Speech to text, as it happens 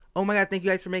Oh my god, thank you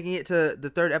guys for making it to the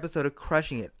third episode of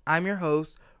Crushing It. I'm your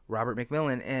host, Robert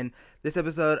McMillan, and this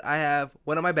episode I have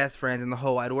one of my best friends in the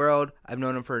whole wide world. I've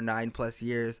known him for 9+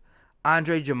 years,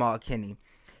 Jamal Kinney.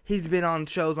 He's been on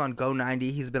shows on Go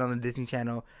 90, he's been on the Disney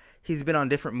Channel, he's been on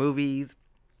different movies.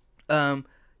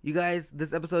 You guys,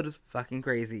 this episode is fucking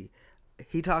crazy.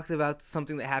 He talks about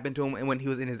something that happened to him when he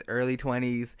was in his early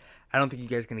 20s. I don't think you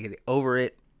guys are going to get over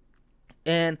it.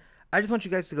 And I just want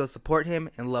you guys to go support him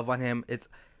and love on him.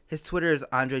 His Twitter is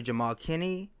Jamal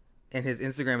Kinney, and his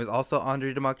Instagram is also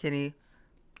Jamal Kinney.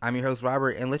 I'm your host,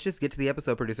 Robert, and let's just get to the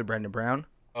episode, producer Brandon Brown.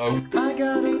 I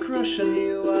got a crush on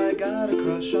you, I got a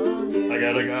crush on you. I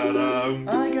got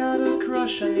a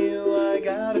crush on you, I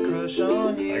got a crush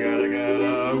on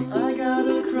you. I got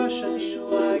a crush on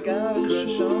you, I got a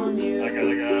crush on you. I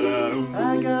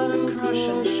got a crush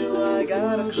on you, I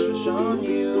got a crush on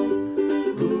you.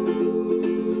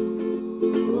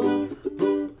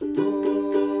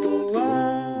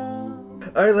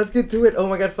 Alright, let's get to it. Oh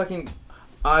my god, fucking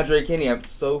Kinney, I'm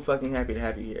so fucking happy to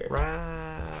have you here.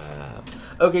 Rob.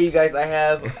 Okay, you guys, I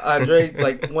have Andre,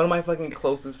 like, one of my fucking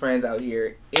closest friends out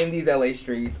here in these LA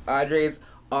streets. Andre's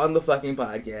on the fucking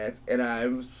podcast, and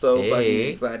I'm so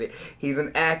fucking excited. He's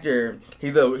an actor.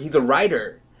 He's a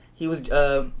writer. He was,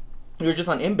 you were just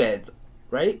on Embeds,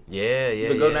 right? Yeah.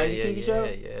 The Go 90 TV show?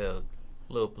 Yeah.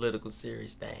 Little political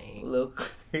serious thing.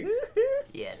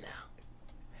 Yeah, now.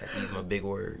 Have to use my big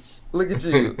words. Look at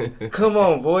you. Come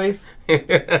on, voice.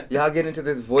 Y'all get into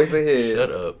this voice of his.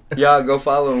 Shut up. Y'all go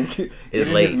follow him. Get It's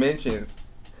in late. his mentions.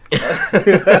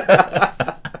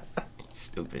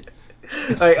 Stupid.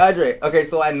 Alright, Andre. Okay,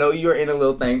 so I know you're in a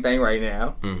little thing right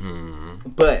now. Mm-hmm.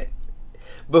 But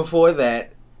before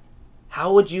that,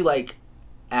 how would you, like,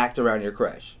 act around your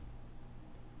crush?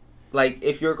 Like,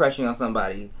 if you're crushing on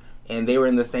somebody and they were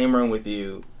in the same room with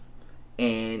you,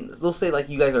 and let's say, like,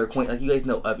 you guys are acquainted, like, you guys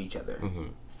know of each other. Mm-hmm.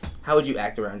 How would you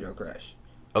act around your crush?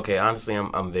 Okay, honestly,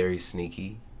 I'm very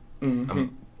sneaky. Mm-hmm.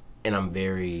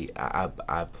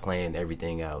 I plan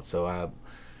everything out. So I'm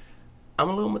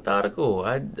a little methodical.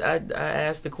 I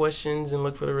ask the questions and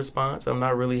look for the response. I'm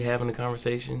not really having a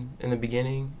conversation in the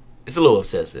beginning. It's a little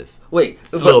obsessive. Wait,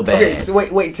 it's a little bad. Okay, so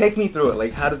wait, take me through it.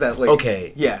 Like, how does that? Like,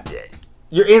 okay, yeah,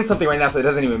 you're in something right now, so it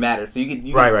doesn't even matter. So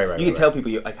you can tell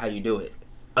people like how you do it.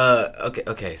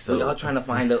 Okay. So we're all trying to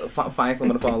find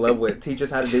someone to fall in love with. Teach us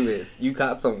how to do this. You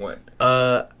caught someone.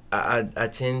 I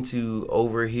tend to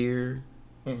overhear,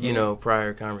 Mm-hmm.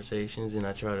 prior conversations, and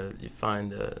I try to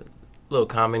find a little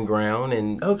common ground,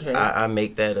 and I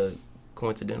make that a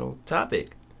coincidental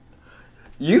topic.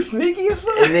 You sneaky as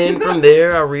fuck. And then from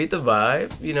there, I read the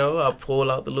vibe. I pull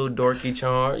out the little dorky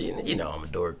charm. You know, I'm a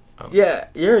dork. Yeah,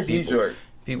 you're a huge dork.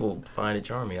 People find it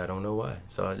charming. I don't know why.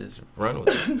 So I just run with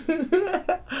it.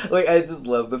 Like, I just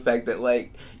love the fact that,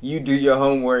 like, you do your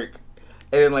homework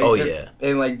and then,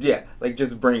 like,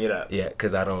 just bring it up. Yeah,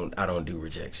 because I don't do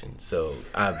rejection. So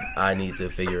I need to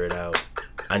figure it out.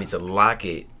 I need to lock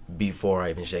it before I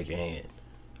even shake your hand.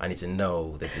 I need to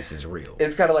know that this is real.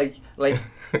 It's kind of like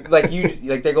you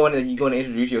like you going to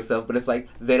introduce yourself, but it's like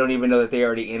they don't even know that they're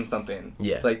already in something.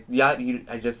 Yeah. Like you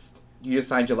just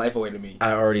signed your life away to me.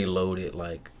 I already loaded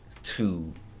like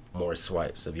 2 more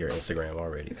swipes of your Instagram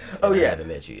already. Oh yeah. I haven't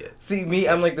met you yet. See me,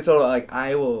 I'm like the total, like,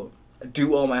 I will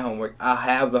do all my homework. I'll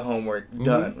have the homework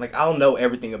done. Like, I'll know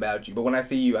everything about you. But when I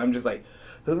see you, I'm just like,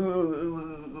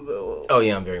 oh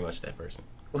yeah, I'm very much that person.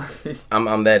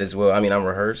 I'm that as well. I mean, I'm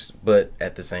rehearsed, but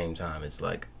at the same time, it's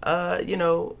like,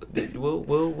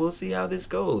 we'll see how this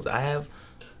goes. I have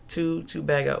two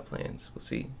bag out plans. We'll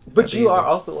see. But you are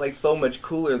also, like, so much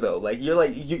cooler though. Like,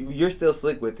 you're still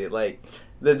slick with it. Like,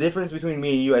 the difference between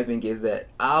me and you, I think, is that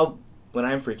when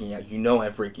I'm freaking out,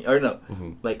 I'm freaking, or no,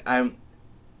 like, I'm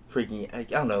freaking. I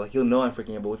don't know, like, you'll know I'm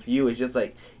freaking out. But with you, it's just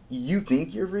like you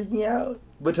think you're freaking out,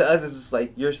 but to us, it's just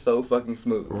like you're so fucking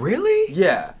smooth. Really?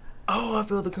 Yeah. Oh, I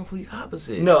feel the complete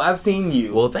opposite. No, I've seen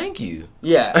you. Well, thank you.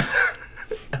 Yeah.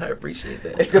 I appreciate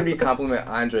that. It's going to be Compliment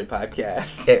Andre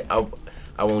podcast. Hey,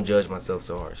 I won't judge myself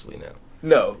so harshly now.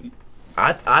 No.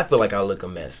 I feel like I look a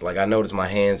mess. Like, I notice my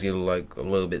hands get like a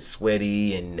little bit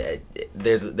sweaty, and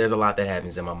there's a lot that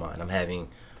happens in my mind. I'm having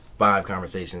 5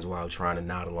 conversations while trying to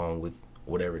nod along with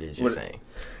whatever it is you're saying.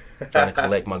 Trying to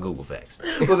collect my Google facts.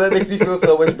 Well, that makes me feel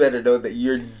so much better, though, that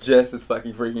you're just as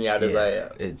fucking freaking out as I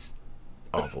am. It's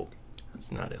awful. It's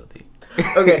not healthy.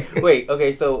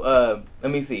 Okay, so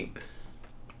let me see.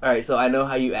 Alright, so I know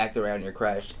how you act around your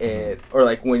crush, or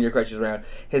like when your crush is around.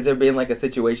 Has there been like a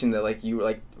situation that like you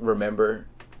like remember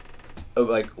of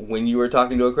like when you were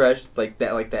talking to a crush like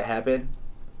that happened?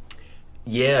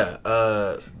 Yeah,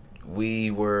 I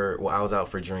was out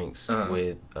for drinks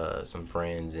with some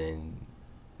friends, and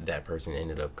that person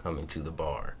ended up coming to the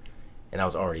bar. And I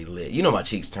was already lit. You know my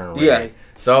cheeks turn red. Yeah.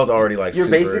 So I was already like You're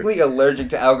super... basically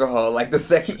allergic to alcohol, like the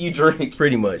second you drink.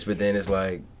 Pretty much. But then it's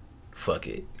like, fuck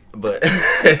it. But...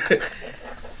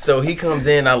 So he comes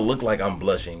in, I look like I'm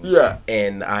blushing. Yeah.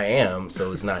 And I am,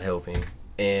 so it's not helping.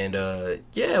 And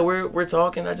we're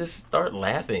talking. I just start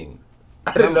laughing.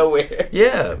 Out of nowhere.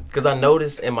 Yeah. Because I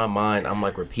notice in my mind, I'm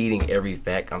like repeating every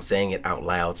fact. I'm saying it out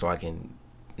loud so I can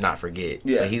not forget.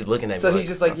 Yeah. But he's looking at me. So he's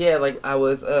just like, yeah, like I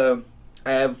was...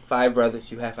 I have 5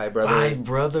 brothers. You have 5 brothers. 5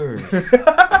 brothers.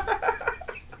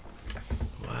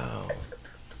 Wow.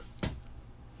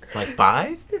 Like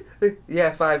 5?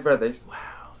 Yeah, 5 brothers.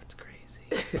 Wow, that's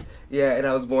crazy. Yeah, and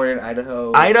I was born in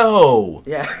Idaho. Idaho.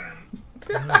 Yeah.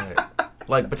 God.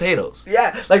 Like potatoes.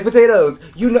 Yeah, like potatoes.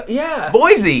 You know, yeah.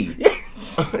 Boise.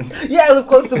 Yeah, I live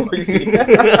close to Boise.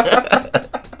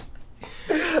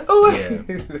 Oh, Yeah.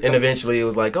 And eventually it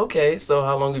was like, okay, so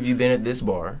how long have you been at this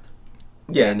bar?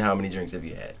 Yeah. And how many drinks have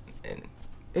you had? And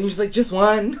you're just like, just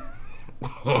one.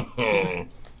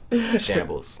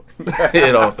 Shambles.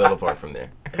 It all fell apart from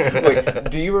there.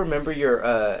 Wait, do you remember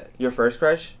your first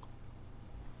crush?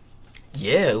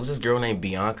 Yeah, it was this girl named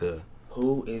Bianca.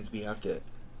 Who is Bianca?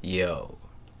 Yo.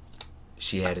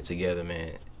 She had it together,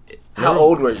 man. How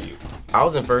old were you? I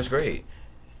was in 1st grade.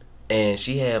 And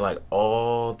she had like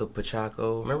all the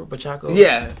Pachaco. Remember Pachaco?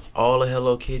 Yeah. All the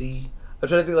Hello Kitty. I'm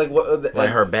trying to think like what...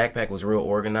 Like her backpack was real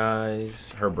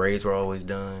organized. Her braids were always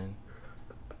done.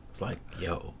 It's like,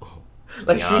 yo.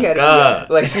 Like Bianca. she had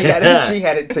it, like she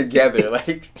had it together.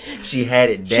 Like she had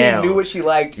it down. She knew what she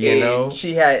liked. You know,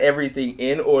 she had everything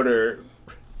in order.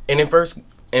 And in first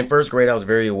grade, I was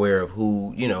very aware of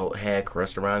who had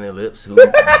crust around their lips, who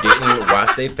didn't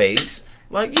wash their face.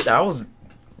 Like I was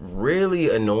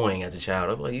really annoying as a child.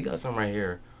 I was like, you got something right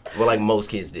here. Well, like most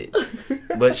kids did.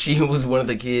 But she was one of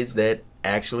the kids that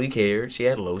actually cared. She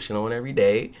had lotion on every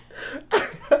day.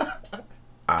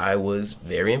 I was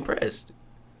very impressed.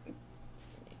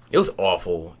 It was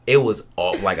awful. It was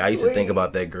awful. Like I used to think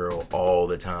about that girl all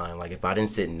the time. Like if I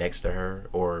didn't sit next to her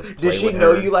or play with her. Did she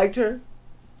know you liked her?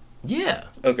 Yeah.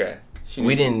 Okay.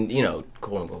 We didn't,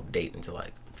 quote unquote, date until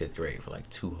like 5th grade for like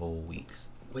 2 whole weeks.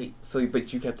 Wait,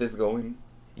 but you kept this going?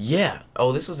 Yeah.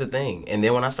 Oh, this was the thing. And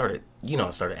then when I started, I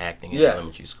started acting in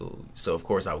elementary school. So of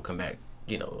course I would come back,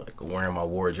 like wearing my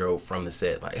wardrobe from the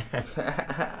set, like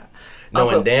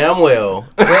knowing damn well.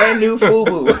 Brand new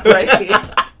FUBU,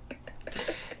 right?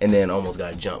 And then almost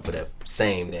got jumped for that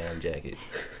same damn jacket.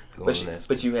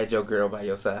 But you had your girl by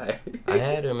your side. I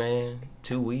had her, man.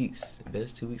 2 weeks.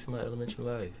 Best 2 weeks of my elementary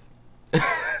life.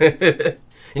 That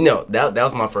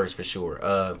was my first for sure.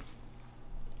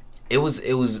 It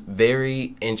was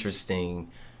very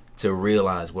interesting to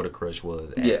realize what a crush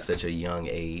was at such a young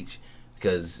age,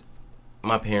 because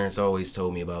my parents always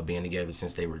told me about being together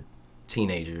since they were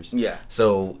teenagers. Yeah.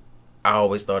 So I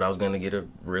always thought I was going to get a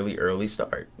really early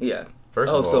start. Yeah.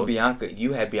 First of all, so Bianca,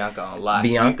 you had Bianca on lock.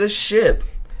 Bianca's ship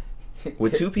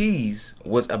with 2 P's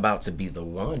was about to be the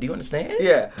one. Do you understand?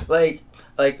 Yeah. Like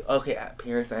okay,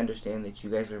 parents, I understand that you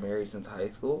guys were married since high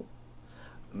school.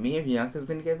 Me and Bianca's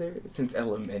been together since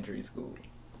elementary school.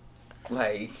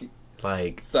 Like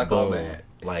suck boom, on that.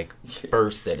 Like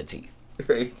first set of teeth.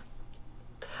 Right.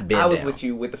 Bend I was down. with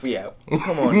you with the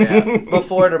come on now.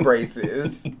 Before the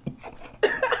braces.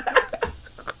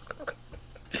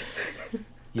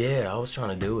 Yeah, I was trying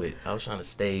to do it. I was trying to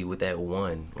stay with that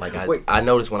one. Like I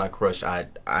noticed when I crush, I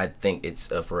think it's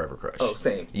a forever crush. Oh,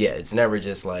 same. Yeah, it's never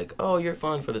just like, oh, you're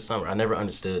fun for the summer. I never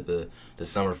understood the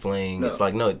summer fling. No. It's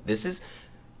like, no,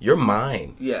 you're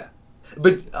mine. Yeah.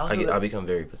 But also I become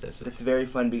very possessive. It's very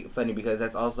funny because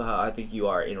that's also how I think you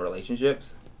are in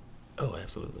relationships. Oh,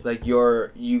 absolutely. Like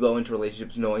you go into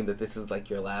relationships knowing that this is like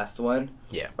your last one.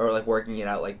 Yeah. Or like working it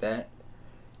out like that.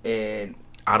 And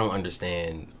I don't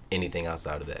understand anything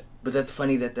outside of that. But that's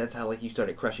funny that's how like you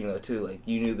started crushing though too. Like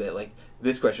you knew that like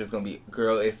this crush is gonna be,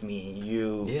 girl, it's me and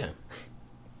you. Yeah.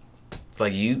 It's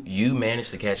like you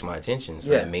managed to catch my attention,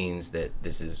 so that means that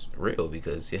this is real,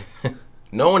 because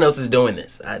no one else is doing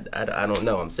this. I don't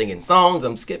know. I'm singing songs.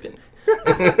 I'm skipping.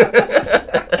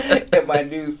 In my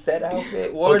new set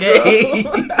outfit wardrobe. Okay.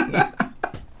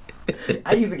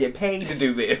 I used to get paid to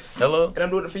do this. Hello? And I'm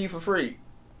doing it for you for free.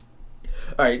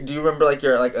 Alright, do you remember like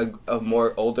your like a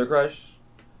more older crush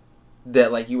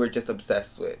that like you were just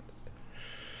obsessed with?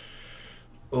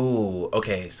 Ooh,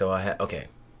 okay. So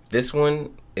this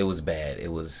one, it was bad. It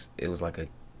was like a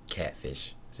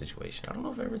catfish situation. I don't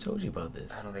know if I ever told you about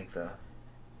this. I don't think so.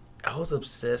 I was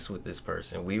obsessed with this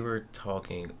person. We were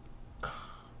talking. Oh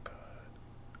God.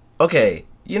 Okay,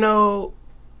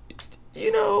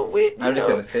 I'm just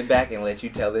gonna sit back and let you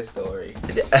tell this story.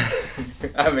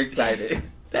 I'm excited.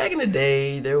 Back in the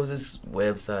day, there was this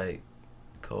website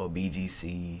called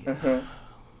BGC. Uh-huh.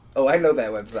 Oh, I know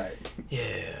that website.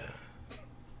 Yeah.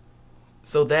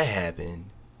 So that happened,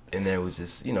 and there was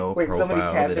this, Wait, profile somebody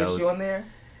catfished that I was. you on there?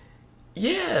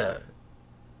 Yeah.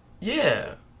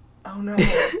 Yeah. Oh no.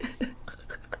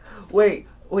 Wait.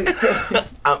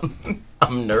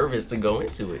 I'm nervous to go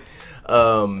into it.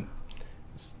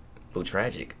 It's a little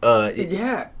tragic.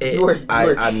 Yeah.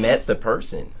 I met the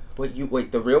person.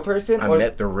 Wait, the real person? I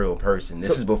met the real person.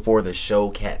 This is before the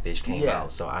show Catfish came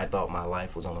out, so I thought my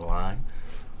life was on the line.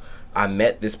 I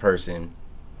met this person,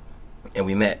 and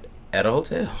we met at a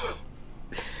hotel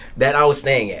that I was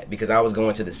staying at because I was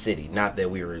going to the city. Not that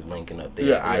we were linking up there.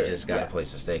 Yeah, I just got a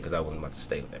place to stay because I wasn't about to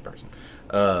stay with that person.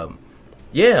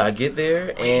 I get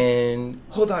there and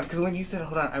hold on, because when you said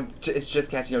hold on, it's just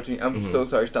catching up to me. I'm so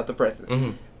sorry. Stop the presses.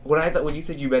 Mm-hmm. When you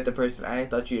said you met the person, I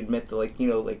thought you had met the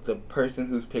the person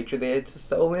whose picture they had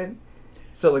stolen.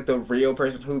 So the real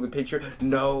person who the picture.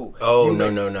 No. Oh no.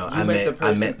 I met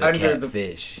the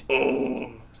catfish.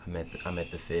 Oh. I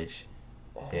met the fish.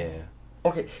 Yeah.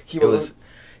 Okay. It was.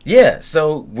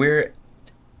 So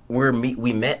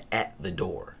we met at the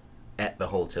door, at the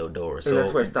hotel door. So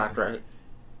that's where it stopped, right?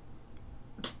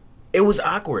 It was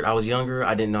awkward. I was younger.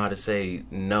 I didn't know how to say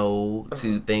no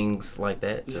to things like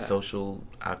that, to social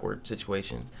awkward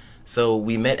situations. So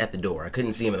we met at the door. I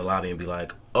couldn't see him in the lobby and be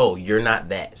like, "Oh, you're not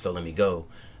that, so let me go."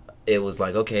 It was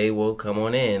like, "Okay, well, come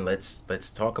on in. Let's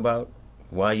talk about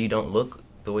why you don't look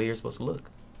the way you're supposed to look."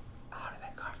 How did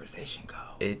that conversation go?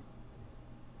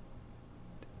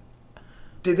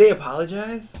 Did they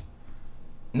apologize?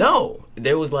 No,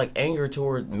 there was anger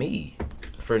toward me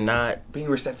for not being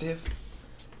receptive.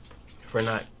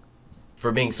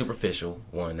 For being superficial.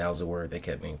 One, that was a word that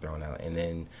kept being thrown out. And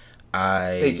then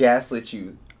they gaslit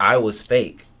you. I was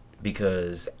fake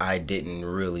because I didn't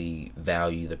really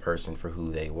value the person for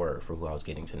who they were, for who I was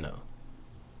getting to know.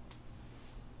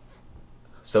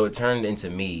 So it turned into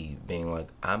me being like,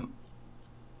 I'm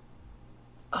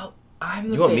the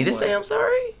You want me to say I'm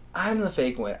sorry? I'm the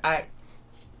fake one.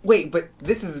 Wait, but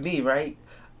this is me, right?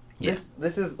 Yeah.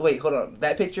 This is wait, hold on.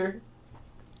 That picture?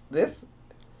 This?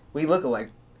 We look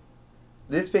alike.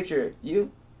 This picture,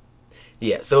 you?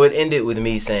 Yeah, so it ended with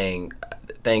me saying,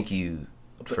 thank you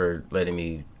for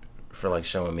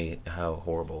showing me how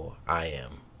horrible I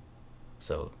am.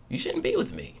 So, you shouldn't be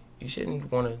with me. You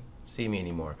shouldn't want to see me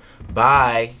anymore.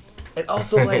 Bye. And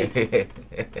also, and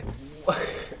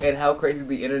how crazy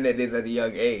the internet is at a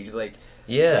young age.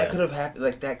 Yeah. That could have happened.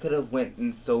 That could have went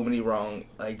in so many wrong,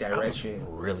 directions. I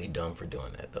was really dumb for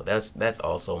doing that, though. That's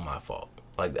also my fault.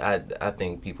 I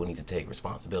think people need to take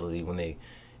responsibility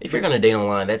if you're gonna date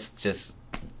online. That's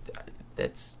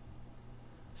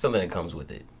something that comes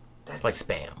with it. That's like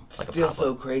spam. Still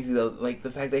so crazy though. The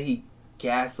fact that he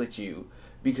gaslit you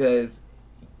because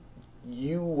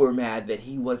you were mad that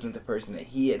he wasn't the person that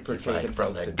he had portrayed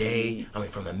himself to be.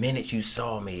 From the minute you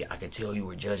saw me, I could tell you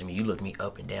were judging me. You looked me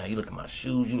up and down. You looked at my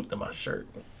shoes. You looked at my shirt.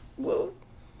 Well,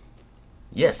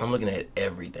 yes, I'm looking at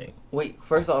everything. Wait,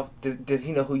 first off, does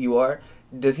he know who you are?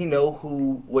 Does he know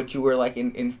what you were like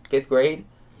in 5th grade?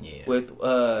 Yeah. With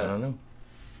I don't know.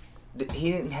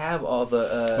 He didn't have all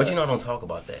the. But I don't talk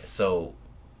about that. So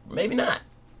maybe not.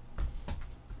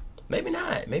 Maybe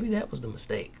not. Maybe that was the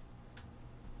mistake.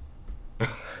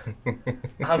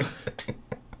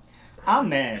 I'm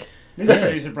mad. This is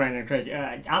producer Brandon Craig.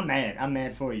 I'm mad. I'm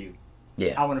mad for you.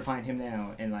 Yeah. I want to find him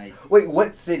now and Wait,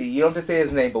 what city? You don't have to say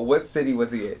his name, but what city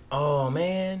was he in? Oh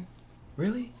man,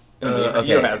 really? Okay.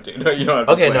 You don't have to. No, you don't have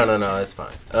to. Okay, no, it's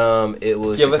fine. It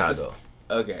was Chicago.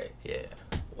 Okay. Yeah.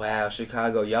 Wow,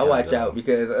 Chicago. Y'all watch out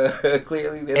because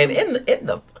clearly. And in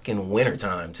the fucking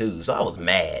wintertime too, so I was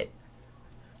mad.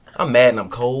 I'm mad and I'm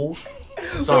cold,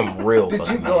 so I'm real. Did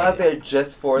you go out there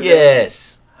just for that?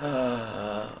 Yes.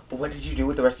 What did you do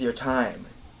with the rest of your time?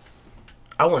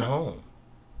 I went home.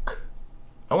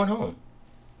 I went home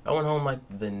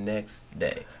the next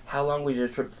day. How long was your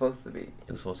trip supposed to be?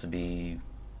 It was supposed to be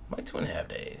 2.5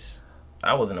 days.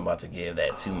 I wasn't about to give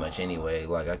that too much anyway.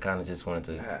 I kind of just wanted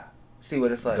to see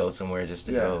what it's like. Go somewhere just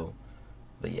to go.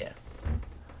 But yeah,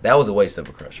 that was a waste of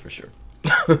a crush for sure.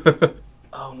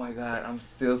 Oh my god, I'm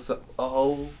still so.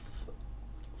 Oh,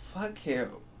 fuck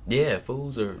him. Yeah,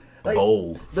 fools are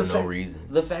bold for no reason.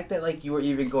 The fact that you were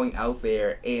even going out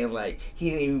there and he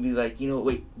didn't even be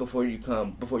wait before you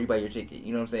buy your ticket.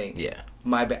 You know what I'm saying? Yeah.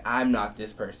 My bad. I'm not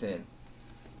this person.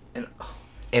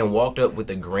 And walked up with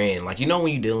a grin, when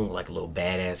you're dealing with a little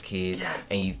badass kid, yes.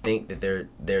 And you think that they're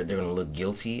gonna look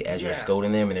guilty as you're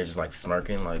scolding them, and they're just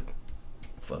smirking,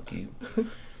 fuck you.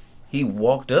 he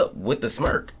walked up with the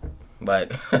smirk.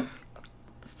 Like,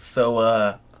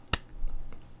 so,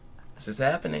 this is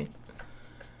happening.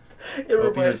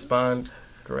 Hope you respond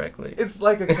correctly. It's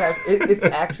like a it's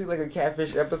actually like a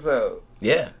catfish episode.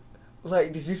 Yeah.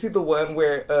 Like, did you see the one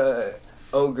where,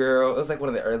 oh girl, it was like one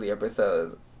of the early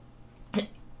episodes.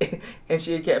 And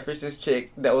she had catfished this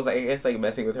chick that was like, I guess like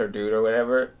messing with her dude or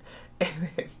whatever. And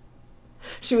then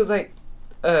she was like,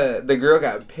 the girl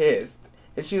got pissed.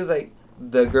 And she was like,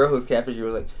 the girl who's catfished you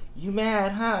was like, you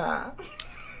mad, huh?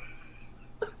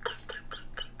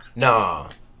 Nah.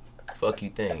 Fuck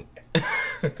you think.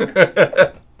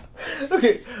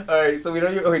 Okay, alright, so we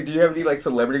don't okay, do you have any like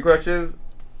celebrity crushes?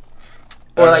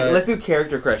 Or like, let's do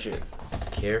character crushes.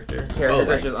 Character Crushes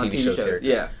like on TV shows. characters.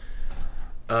 Yeah.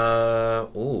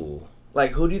 Ooh.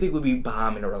 Like, who do you think would be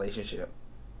bomb in a relationship?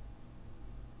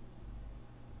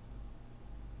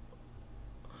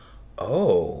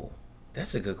 Oh,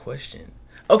 that's a good question.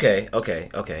 Okay.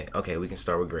 We can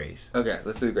start with Grace. Okay,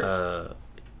 let's do Grace.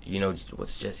 You know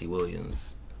what's Jesse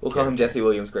Williams? We'll call him Jesse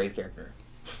Williams, Grace character.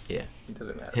 Yeah. It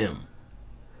doesn't matter. Him.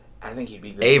 I think he'd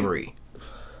be great. Avery.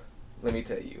 Let me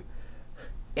tell you.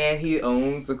 And he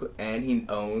owns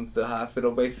the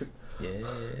hospital, basically. Yeah.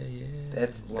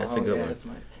 That's a good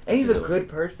one. And he's a good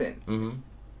person. Mm-hmm.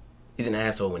 He's an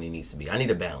asshole when he needs to be. I need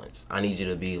a balance. I need you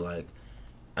to be like,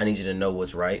 I need you to know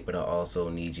what's right, but I also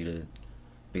need you to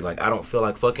be like, I don't feel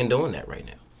like fucking doing that right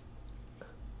now.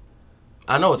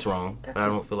 I know it's wrong, but I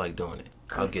don't feel like doing it.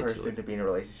 I'll get to it. Person to be in a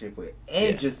relationship with,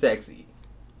 and just sexy.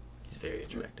 He's very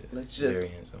attractive. Very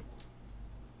handsome.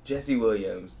 Jesse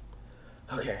Williams.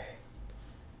 Okay.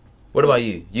 What about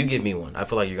you? You give me one. I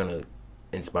feel like you're gonna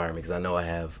inspire me because I know I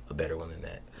have a better one than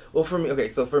that. Well, for me, okay.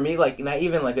 So for me, like not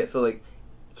even like it. So like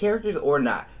characters or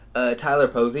not, Tyler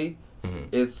Posey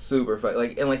is super fun.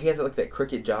 Like and like he has like that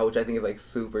crooked jaw, which I think is like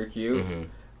super cute.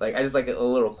 Like I just like a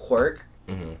little quirk.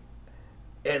 And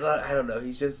I don't know,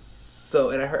 he's just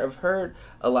so. And I've heard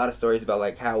a lot of stories about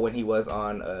like how when he was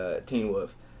on Teen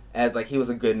Wolf, as like he was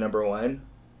a good number one.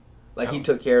 Like he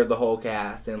took care of the whole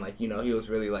cast and like, you know, he was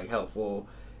really like helpful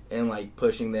and like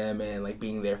pushing them and like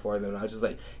being there for them. And I was just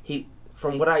like,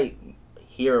 from what I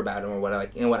hear about him or what I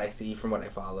like and what I see from what I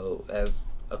follow as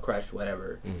a crush,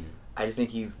 whatever, I just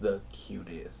think he's the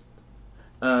cutest.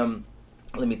 Let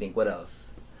me think, what else?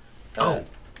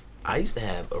 I used to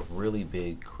have a really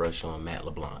big crush on Matt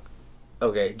LeBlanc.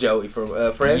 Okay, Joey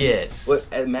from Friends? Yes.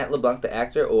 What, Matt LeBlanc the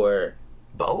actor or?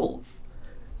 Both.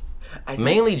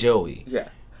 Mainly Joey. Yeah.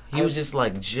 He was just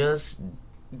like,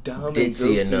 dumb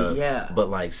ditzy and goofy, enough, but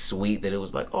like sweet that it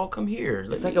was like, oh, come here.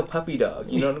 It's like a puppy dog,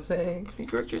 you know what I'm saying? You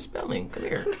correct your spelling. Come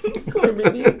here. Come here,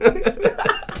 baby.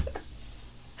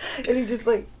 And he just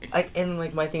like and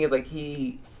like my thing is like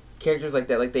characters like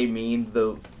that, like they mean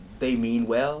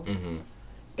well,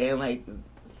 and like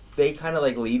they kind of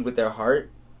like lead with their heart.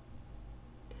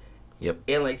 Yep.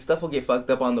 And like stuff will get fucked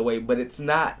up on the way, but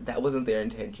that wasn't their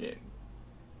intention.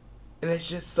 And it's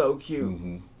just so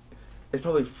cute. It's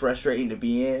probably frustrating to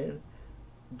be in,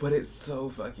 but it's so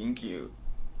fucking cute.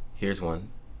 Here's one.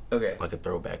 Okay. Like a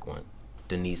throwback one.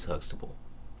 Denise Huxtable.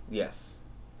 Yes.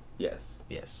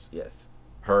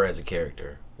 Her as a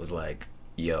character was like,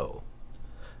 yo,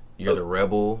 you're the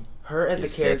rebel. Her as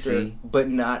a character, sexy, but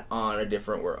not on A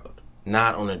Different World.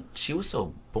 She was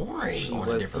so boring she on was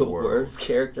A Different World. The worst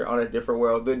character on A Different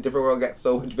World. The Different World got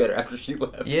so much better after she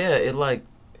left. Yeah,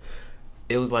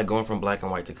 it was like going from black and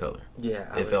white to color.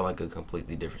 Yeah. It felt like a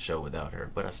completely different show without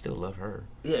her, but I still love her.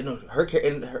 Yeah, no, her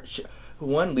character,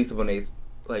 Lisa Bonet's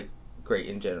like great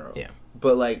in general. Yeah.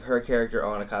 But like her character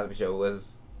on A Cosby Show was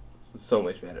so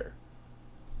much better.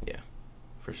 Yeah,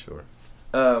 for sure.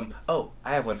 I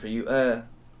have one for you. I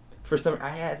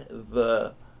had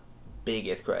the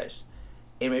biggest crush,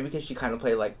 and maybe because she kind of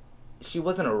played like, she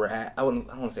wasn't a rat. I don't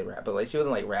want to say rat, but like she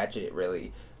wasn't like ratchet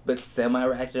really, but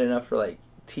semi-ratchet enough for like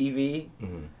TV.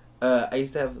 I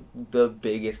used to have the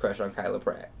biggest crush on Kyla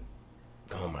Pratt.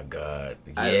 Oh my god.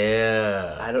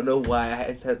 Yeah. I don't know why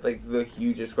I just had like the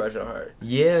hugest crush on her.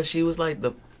 Yeah, she was like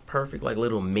the perfect like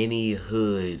little mini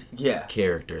hood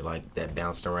character, like that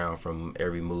bounced around from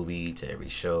every movie to every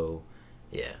show.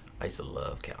 Yeah, I used to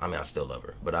love I still love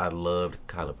her, but I loved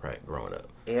Kyla Pratt growing up.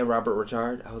 And Robert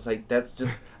Richard. I was like,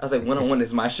 one-on-one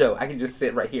is my show. I can just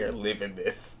sit right here and live in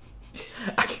this.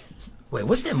 Wait,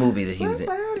 what's that movie that he was in?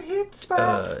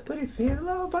 But if you're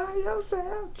all by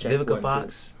yourself. Vivica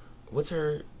Fox. What's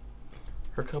her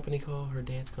company called? Her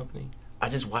dance company? I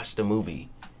just watched the movie.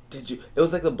 Did you? It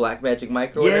was like the Black Magic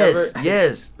Mike or whatever.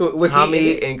 Yes.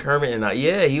 Tommy and Kermit and I.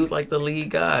 Yeah, he was like the lead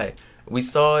guy. We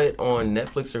saw it on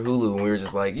Netflix or Hulu, and we were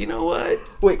just like, you know what?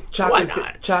 Wait,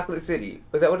 Chocolate City.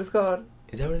 Was that what it's called?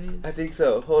 Is that what it is? I think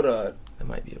so. Hold on. That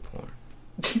might be a porn.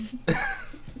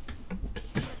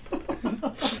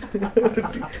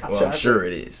 Well, I'm sure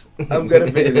it is. I'm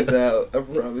gonna figure this out. I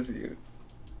promise you.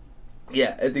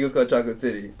 Yeah, I think it was called Chocolate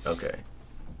City. Okay.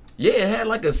 Yeah, it had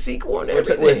like a sequel and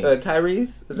everything. With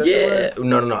Tyrese? Is that yeah. the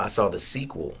one? No. I saw the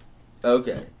sequel.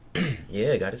 Okay.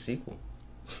 Yeah, got a sequel.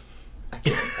 I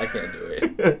can't do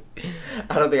it.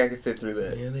 I don't think I can sit through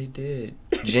that. Yeah, they did.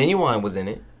 Genuine was in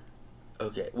it.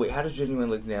 Okay. Wait, how does Genuine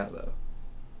look now, though?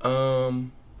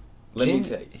 Let me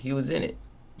tell you. He was in it.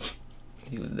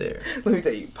 He was there. Let me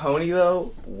tell you. Pony,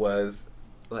 though, was,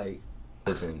 like...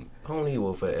 Listen, Pony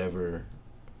will forever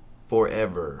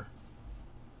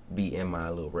be in my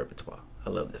little repertoire. I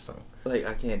love this song. Like,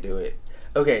 I can't do it.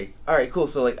 Okay. All right, cool.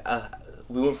 So, like,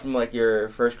 we went from, like, your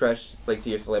first crush, like, to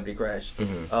your celebrity crush.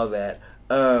 Mm-hmm. All that.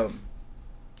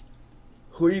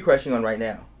 Who are you crushing on right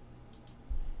now?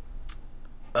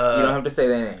 You don't have to say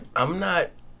their name. I'm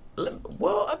not...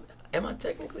 Well, am I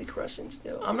technically crushing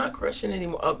still? I'm not crushing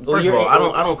anymore. First of all, I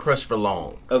don't crush for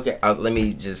long. Okay. Let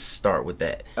me just start with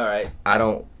that. All right. I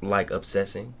don't like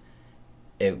obsessing,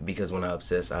 because when I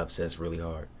obsess really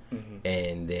hard. Mm-hmm.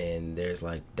 And then there's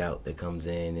like doubt that comes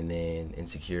in, and then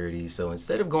insecurity. So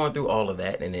instead of going through all of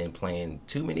that and then playing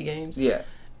too many games, yeah,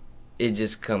 it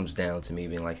just comes down to me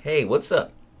being like, "Hey, what's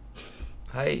up?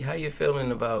 How you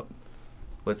feeling about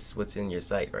what's in your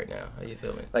sight right now? How you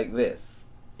feeling?" Like this.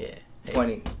 Yeah. Hey.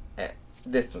 Pointing at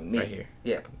this one, me. Right here.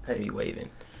 Yeah. It's me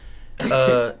waving.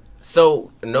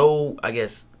 So no, I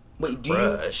guess. Wait,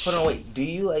 crush. Do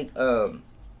you like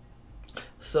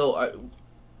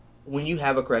when you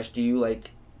have a crush, do you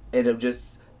like end up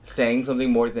just saying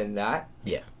something more than not?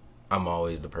 Yeah, I'm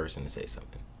always the person to say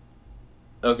something.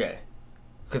 Okay.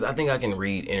 Because I think I can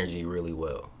read energy really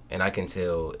well, and I can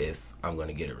tell if I'm going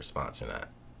to get a response or not.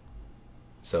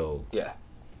 So yeah,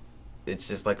 it's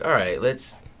just like, all right,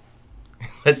 let's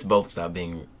both stop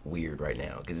being weird right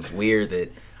now, because it's weird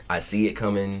that I see it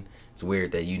coming. It's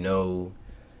weird that we know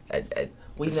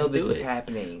this is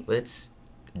happening. Let's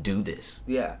do this.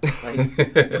 Yeah, like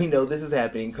we know this is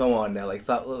happening. Come on now, let's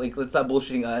stop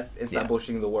bullshitting us and stop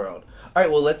bullshitting the world. All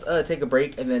right, well, let's take a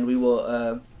break, and then we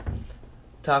will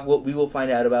talk. We will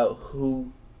find out about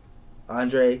who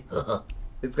Andre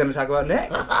is going to talk about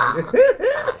next.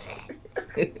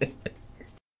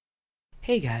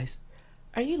 Hey guys,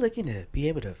 are you looking to be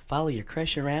able to follow your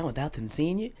crush around without them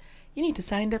seeing you? You need to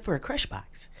sign up for a crush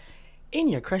box. In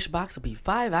your crush box will be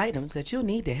 5 items that you'll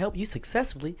need to help you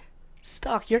successfully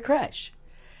stalk your crush.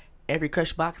 Every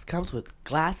crush box comes with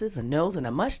glasses, a nose, and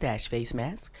a mustache face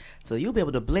mask, so you'll be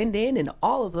able to blend in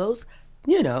all of those,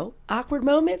 awkward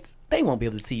moments. They won't be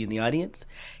able to see you in the audience.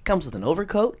 Comes with an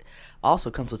overcoat, also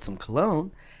comes with some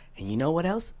cologne, and you know what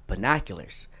else?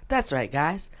 Binoculars. That's right,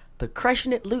 guys. The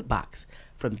Crushing It Loot Box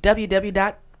from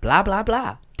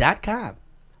www.blahblahblah.com.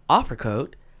 Offer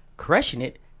code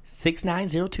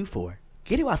CrushingIt69024.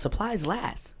 Get it while supplies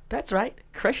last. That's right,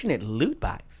 Crushing It Loot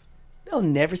Box. They'll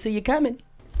never see you coming.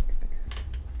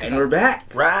 And we're back.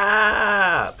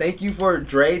 Rob! Thank you for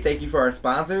Dre. Thank you for our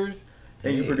sponsors.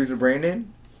 Thank you, producer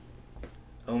Brandon.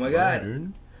 Oh my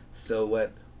God. So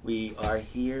what? We are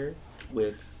here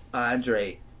with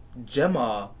Andre,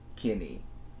 Jamal, Kinney.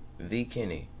 The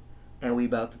Kinney. And we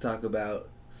about to talk about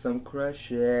some crush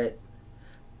shit.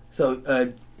 So,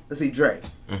 let's see, Dre.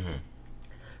 Mm-hmm.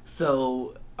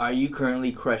 So, are you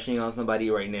currently crushing on somebody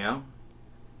right now?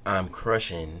 I'm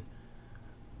crushing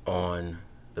on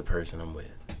the person I'm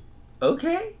with.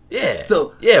 Okay. Yeah.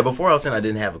 So before I was saying I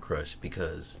didn't have a crush,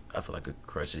 because I feel like a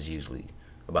crush is usually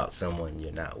about someone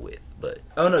you're not with. But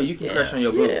oh no, you can crush on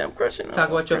your boo. Yeah, I'm crushing on. Talk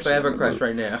about your forever crush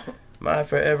right now. My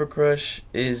forever crush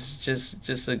is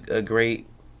just a great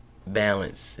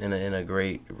balance and a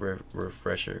great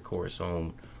refresher course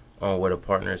on what a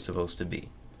partner is supposed to be.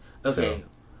 Okay. So,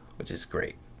 which is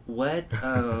great. What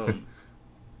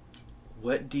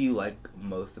what do you like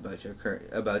most about your current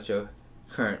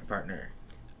partner?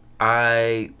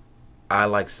 I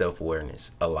like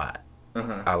self-awareness a lot.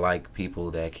 Uh-huh. I like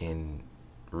people that can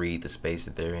read the space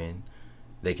that they're in.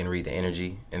 They can read the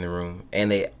energy in the room,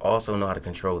 and they also know how to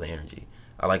control the energy.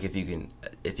 I like if you can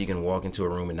walk into a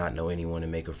room and not know anyone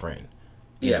and make a friend.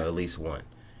 You know, at least one.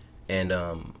 And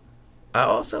I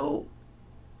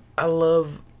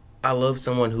love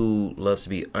someone who loves to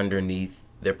be underneath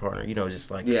their partner.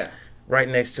 Just like right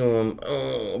next to them,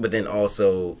 but then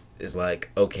also is like,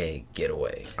 okay, get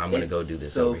away. I'm gonna go do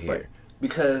this over here.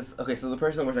 Because so the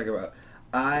person we're talking about,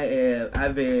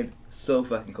 I've been so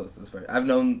fucking close to this person. I've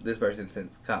known this person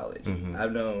since college.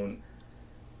 Mm-hmm.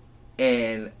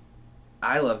 And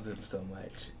I love them so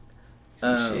much.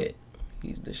 Shit,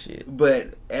 He's the shit.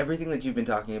 But everything that you've been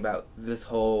talking about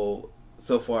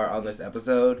so far on this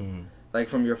episode, like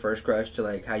from your first crush to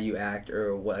like how you act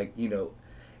or what, like, you know,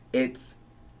 it's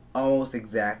almost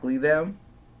exactly them.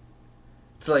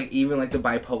 So like even like the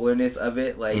bipolarness of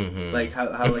it, like like how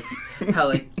like how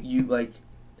like you like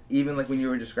even like when you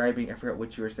were describing, I forgot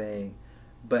what you were saying,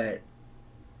 but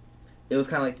it was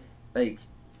kind of like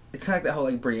it's kind of like that whole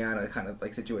like Brianna kind of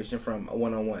like situation from a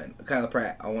 101, kind of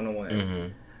Pratt on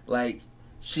 101. Like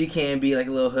she can be like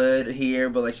a little hood here,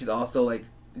 but like she's also like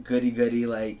goody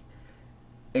like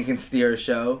and can steer a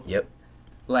show. Yep.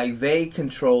 Like they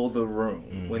control the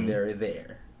room when they're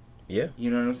there. Yeah.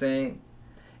 You know what I'm saying?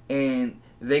 And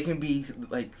they can be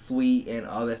like sweet and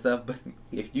all that stuff, but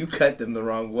if you cut them the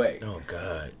wrong way, oh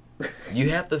God,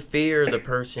 you have to fear the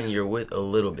person you're with a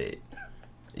little bit.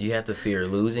 You have to fear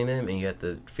losing them, and you have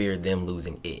to fear them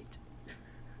losing it.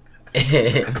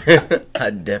 And I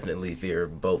definitely fear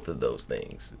both of those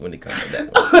things when it comes to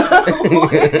that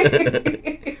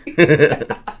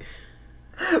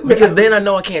one. Because then I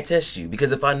know I can't test you.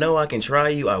 Because if I know I can try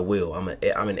you, I will. I'm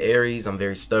an Aries. I'm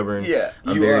very stubborn. Yeah,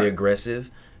 I'm very aggressive.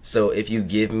 So if you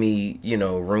give me, you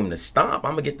know, room to stop,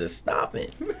 I'm gonna get to stopping.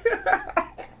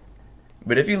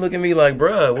 But if you look at me like,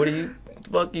 bruh, what the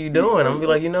fuck are you doing? I'm gonna be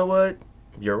like, you know what?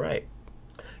 You're right.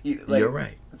 You're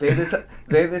right. They're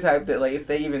the type that like if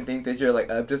they even think that you're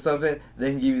like up to something, they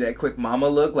can give you that quick mama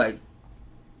look, like,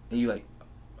 and you like,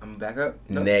 I'm back up.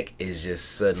 Nope. Neck is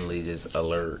just suddenly just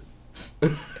alert.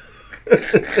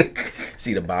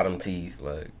 See the bottom teeth,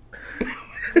 like.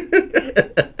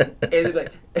 And it's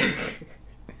like,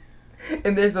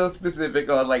 and they're so specific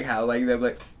on like how like they're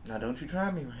like, now don't you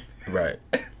try me right.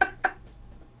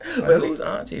 Like, but, whose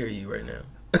auntie are you right now?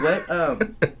 What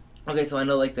okay, so I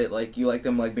know like that like you like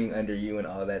them like being under you and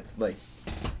all that's like,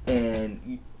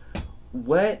 and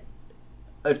what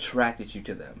attracted you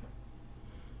to them?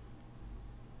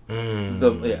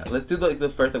 Let's do like the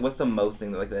first. Like, what's the most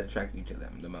thing that like that attracted you to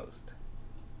them the most?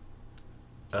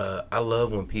 I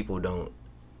love when people don't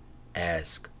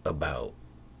ask about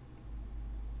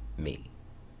me.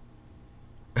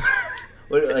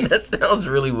 Like, that sounds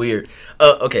really weird.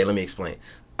 Okay, let me explain.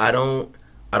 I don't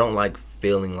like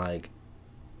feeling like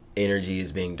energy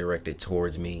is being directed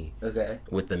towards me. Okay.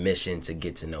 With the mission to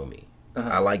get to know me.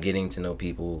 I like getting to know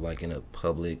people like in a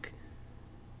public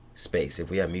space. If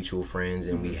we have mutual friends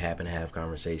and we happen to have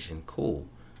conversation, cool.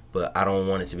 But I don't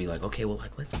want it to be like, okay, well,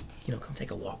 like, let's, you know, come take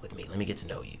a walk with me. Let me get to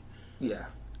know you. Yeah.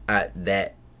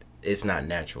 That it's not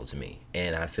natural to me.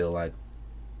 And I feel like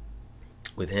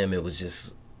with him, it was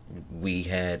just, we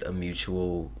had a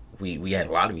mutual, we had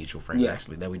a lot of mutual friends,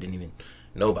 actually, that we didn't even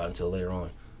know about until later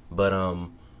on. But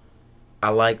I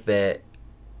like that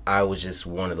I was just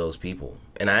one of those people.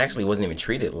 And I actually wasn't even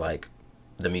treated like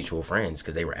the mutual friends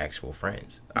because they were actual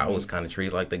friends. I was kind of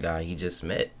treated like the guy he just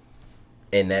met.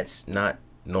 And that's not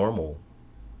normal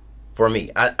for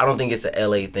me. I don't think it's a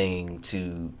LA thing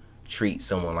to treat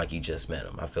someone like you just met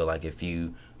them. I feel like if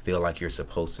you feel like you're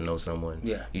supposed to know someone,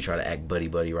 you try to act buddy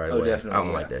right away. Definitely, I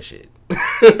don't like that shit.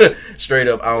 Straight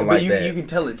up, I don't like that. You can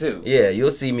tell it too. Yeah, you'll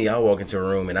see me. I'll walk into a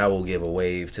room and I will give a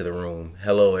wave to the room.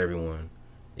 Hello, everyone.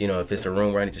 You know, if it's a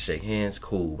room where I need to shake hands,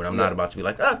 cool. But I'm not about to be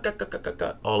like,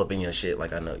 all up in your shit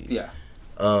like I know you. Yeah.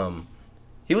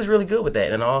 He was really good with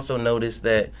that. And I also noticed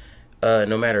that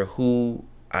no matter who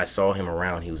I saw him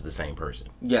around, he was the same person.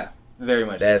 Yeah, very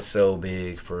much. That's so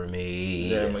big for me.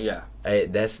 Very much, yeah.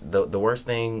 That's the worst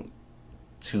thing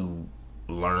to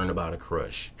learn about a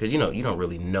crush. Because, you know, you don't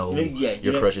really know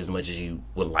your crush as much as you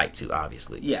would like to,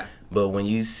 obviously. Yeah. But when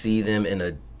you see them in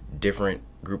a different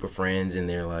group of friends and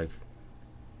they're like,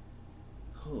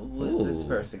 who is this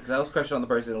person? Because I was crushing on the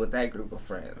person with that group of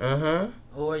friends.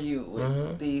 Who are you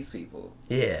with these people?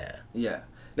 Yeah. Yeah.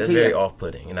 That's very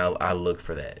off-putting, and I look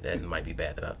for that. That might be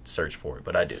bad that I search for it,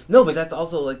 but I do. No, but that's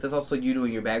also you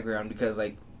doing your background because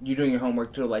like you doing your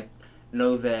homework to like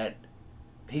know that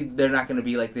they're not gonna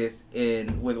be like this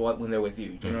when they're with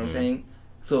you. You know what I'm saying?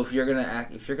 So if you're gonna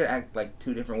act like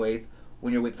two different ways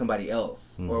when you're with somebody else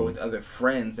or with other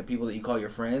friends, the people that you call your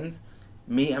friends.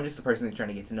 Me, I'm just the person that's trying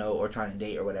to get to know or trying to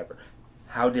date or whatever.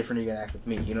 How different are you gonna act with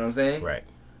me? You know what I'm saying? Right.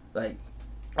 Like,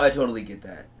 I totally get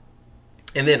that.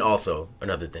 And then also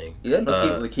another thing.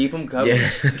 Yeah, keep them coming.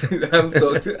 Yeah. I'm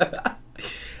so.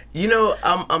 You know,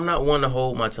 I'm not one to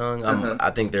hold my tongue. I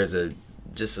think there's a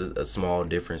small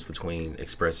difference between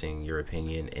expressing your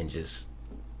opinion and just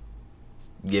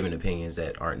giving opinions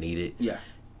that aren't needed. Yeah.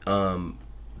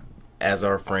 As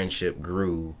our friendship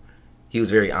grew, he was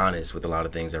very honest with a lot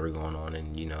of things that were going on,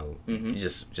 and you know,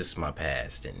 just my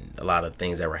past and a lot of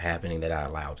things that were happening that I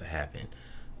allowed to happen.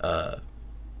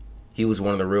 he was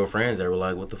one of the real friends that were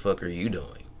like, what the fuck are you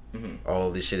doing? Mm-hmm.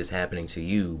 All this shit is happening to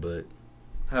you, but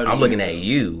How do I'm you looking know? at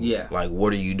you. Yeah. Like,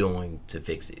 what are you doing to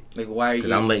fix it? Like, why are you?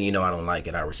 Because I'm letting you know I don't like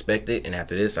it. I respect it, and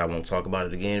after this, I won't talk about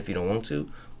it again if you don't want to.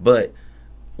 But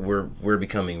we're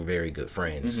becoming very good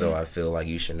friends, so I feel like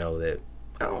you should know that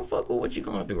I don't fuck with what you're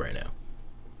going through right now.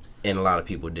 And a lot of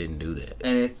people didn't do that.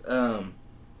 And it's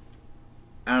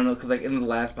I don't know, because like in the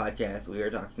last podcast we were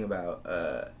talking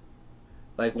about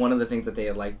like one of the things that they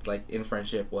had liked like in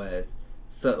friendship was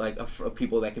so like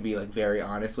people that could be like very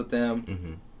honest with them.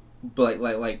 Mm-hmm. But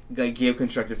like give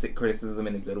constructive criticism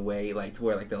in a good way, like to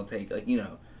where like they'll take like, you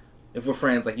know, if we're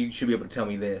friends, like you should be able to tell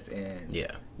me this, and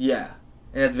yeah,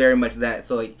 and that's very much that.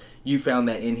 So like you found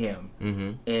that in him,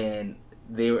 and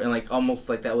they were, and like almost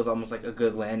like that was almost like a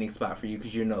good landing spot for you,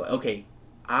 because you know, okay,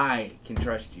 I can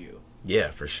trust you. Yeah,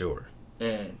 for sure.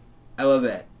 And I love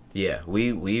that. Yeah,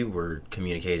 we were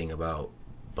communicating about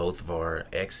both of our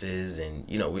exes, and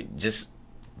you know, we just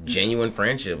genuine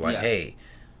friendship. Like, hey,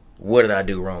 what did I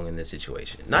do wrong in this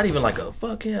situation? Not even like a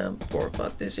fuck him or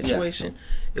fuck this situation.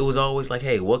 It was always like,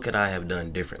 hey, what could I have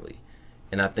done differently?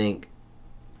 And I think,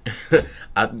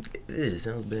 it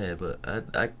sounds bad, but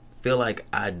I feel like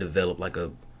I developed like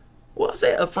I'll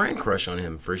say a friend crush on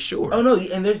him for sure. Oh no,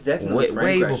 and there's definitely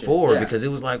way before, because it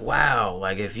was like, wow,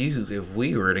 like if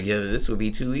we were together, this would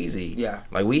be too easy. Yeah,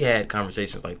 like we had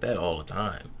conversations like that all the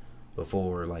time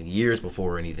before, like years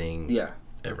before anything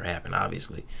ever happened,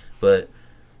 obviously. But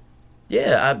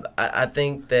yeah, I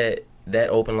think that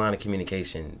open line of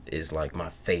communication is like my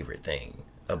favorite thing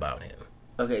about him.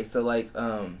 Okay, so like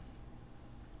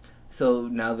so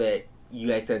now that you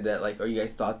guys said that, like, or you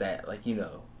guys thought that, like, you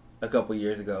know, a couple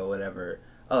years ago or whatever,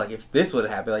 oh, like, if this would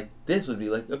have happened, like, this would be,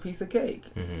 like, a piece of cake.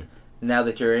 Mm-hmm. Now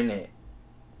that you're in it,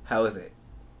 how is it?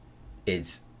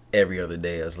 It's every other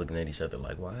day us looking at each other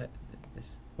like, why?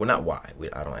 Well, not why.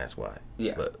 I don't ask why.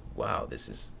 Yeah. But, wow, this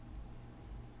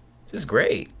is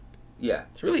great. Yeah.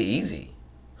 It's really easy.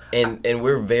 And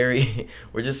we're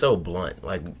just so blunt.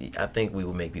 Like, I think we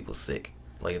would make people sick,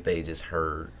 like, if they just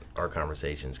heard our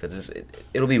conversations, because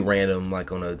it'll be random, like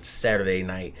on a Saturday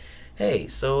night. Hey,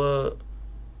 so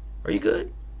are you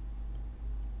good?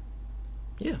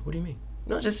 Yeah. What do you mean?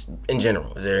 No, just in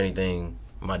general. Is there anything?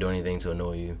 Am I doing anything to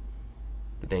annoy you?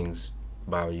 Do things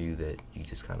bother you that you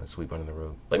just kind of sweep under the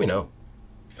rug? Let me know.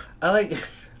 I like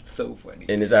so funny.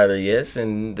 And it's either yes,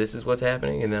 and this is what's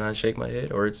happening, and then I shake my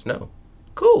head, or it's no.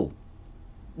 Cool.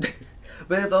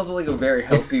 But it's also like a very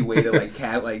healthy way to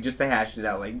like just to hash it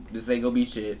out. Like, this ain't gonna be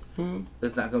shit. Mm-hmm.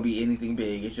 It's not gonna be anything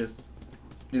big. It's just,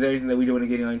 is there anything that we doing to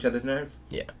getting on each other's nerves?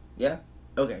 Yeah. Yeah?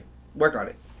 Okay. Work on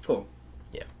it. Cool.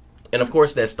 Yeah. And of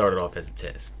course that started off as a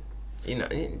test. You know,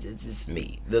 it's just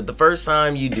me. The first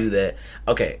time you do that,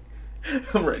 okay.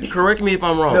 I'm ready. Correct me if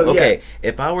I'm wrong. No, okay.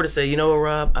 If I were to say, you know what,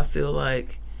 Rob, I feel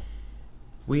like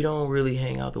we don't really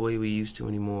hang out the way we used to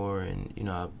anymore, and you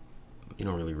know, you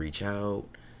don't really reach out.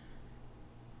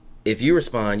 If you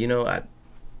respond, you know,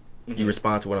 you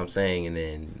respond to what I'm saying, and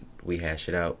then we hash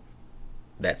it out.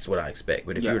 That's what I expect.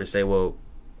 But if you were to say, well,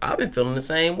 I've been feeling the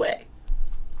same way,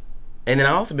 and then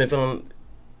I also been feeling,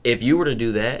 if you were to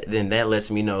do that, then that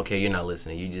lets me know, okay, you're not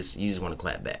listening. You just want to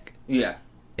clap back. Yeah.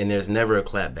 And there's never a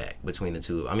clap back between the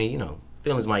two. I mean, you know,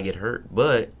 feelings might get hurt,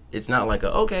 but it's not like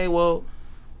okay, well,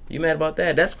 you mad about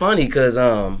that? That's funny because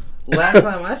last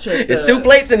time I checked, it's 2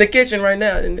 plates in the kitchen right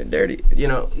now and they're dirty. You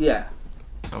know. Yeah.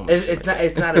 It's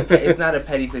not a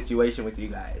petty situation with you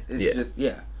guys. It's just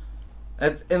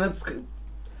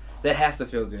that has to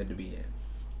feel good to be in.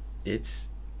 It's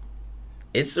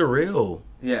surreal.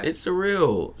 Yeah, it's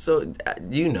surreal. So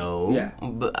you know,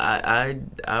 but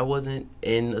I wasn't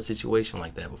in a situation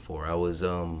like that before. I was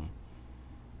I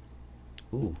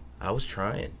was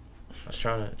trying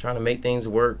to make things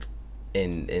work,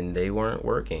 and they weren't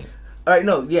working. All right,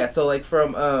 no, yeah. So like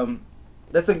from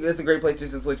that's a great place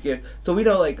just to switch gears. So we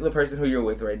know like the person who you're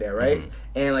with right now, right? Mm-hmm.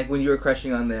 And like when you were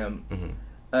crushing on them,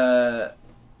 or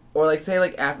like say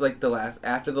like after the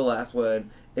last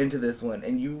one into this one,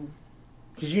 and you,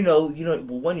 because you know,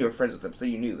 well, one, you were friends with them, so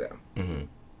you knew them.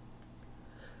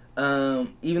 Mm-hmm.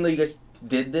 Even though you guys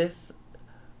did this,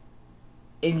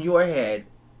 in your head,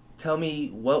 tell me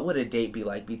what would a date be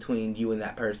like between you and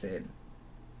that person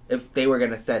if they were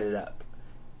gonna set it up.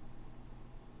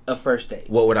 A first date.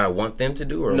 What would I want them to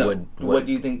do, or no? What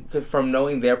do you think? Cause from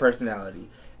knowing their personality,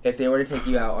 if they were to take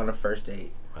you out on a first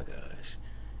date, oh my gosh,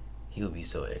 he would be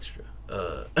so extra.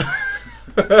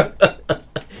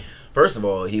 First of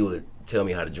all, he would tell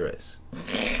me how to dress.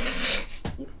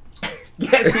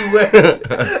 Yes, he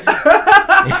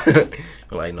would.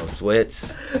 Like no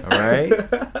sweats. All right.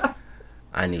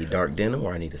 I need dark denim,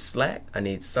 or I need a slack. I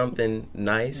need something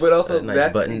nice, But also, a nice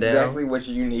that's button down. exactly what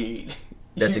you need.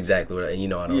 That's exactly what I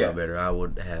don't Yeah. know better. I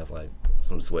would have like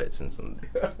some sweats and some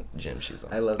gym shoes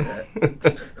on. I love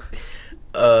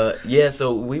that. Yeah,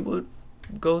 so we would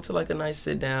go to like a nice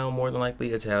sit down, more than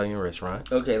likely Italian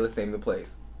restaurant. Okay, let's name the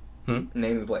place.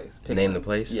 Name the place. Name the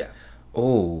place? Yeah.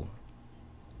 Oh,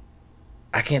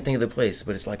 I can't think of the place,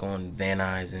 but it's like on Van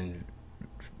Nuys and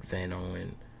Van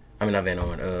Owen. I mean, not Van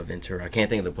Owen, Ventura. I can't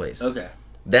think of the place. Okay.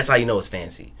 That's how you know it's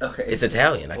fancy. Okay. It's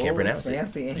Italian. I can't pronounce it's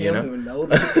fancy, it. and he don't even know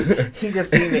that. He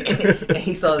just seen it, and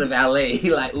he saw the valet.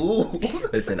 He like, ooh.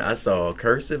 Listen, I saw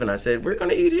cursive, and I said, we're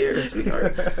going to eat here,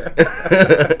 sweetheart.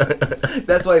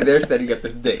 That's why they're setting up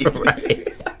this date.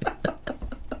 Right.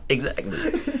 Exactly.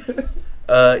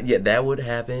 Yeah, that would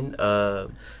happen.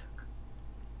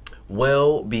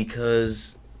 Well,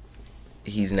 because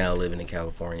he's now living in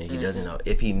California, he doesn't know.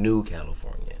 If he knew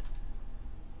California,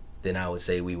 then I would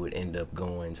say we would end up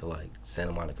going to like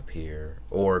Santa Monica Pier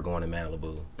or going to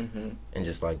Malibu and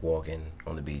just like walking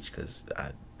on the beach, because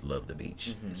I love the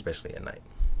beach, especially at night.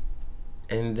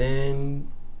 And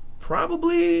then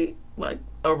probably like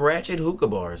a ratchet hookah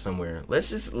bar somewhere.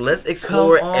 Let's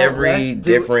explore every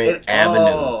different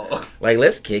avenue. Like,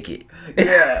 let's kick it.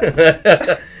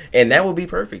 Yeah. And that would be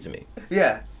perfect to me.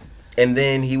 Yeah. And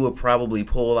then he would probably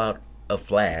pull out a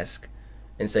flask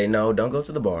and say, no, don't go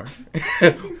to the bar.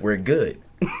 We're good.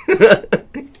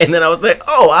 And then I would say,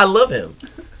 oh, I love him.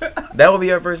 That would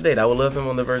be our first date. I would love him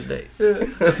on the first date.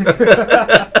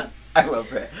 I love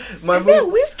that. Is that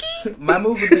whiskey? My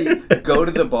move would be go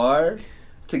to the bar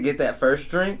to get that first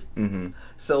drink.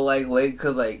 So like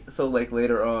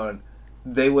later on,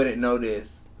 they wouldn't notice,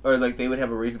 or like they would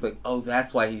have a reason like, oh,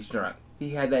 that's why he's drunk.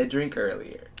 He had that drink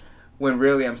earlier. When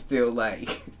really I'm still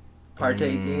like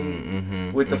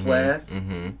partaking with the flask.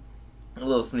 A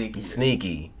little sneaky.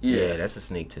 Sneaky. Yeah, that's a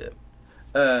sneak tip.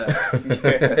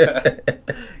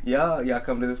 Yeah. Y'all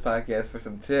come to this podcast for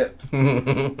some tips.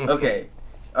 Okay.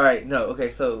 All right. No.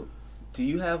 Okay. So, do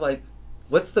you have like,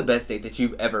 what's the best date that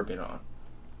you've ever been on?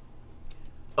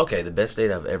 Okay, the best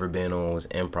date I've ever been on was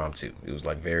impromptu. It was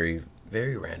like very,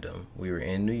 very random. We were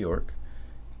in New York,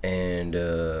 and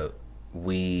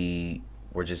we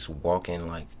were just walking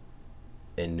like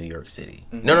in New York City.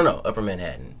 No, Upper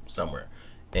Manhattan somewhere,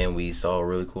 and we saw a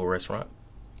really cool restaurant.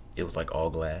 It was like all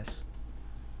glass.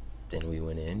 Then we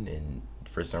went in, and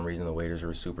for some reason the waiters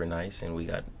were super nice, and we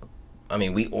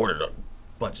ordered a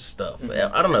bunch of stuff.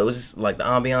 But I don't know, it was just like the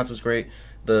ambiance was great,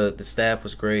 the staff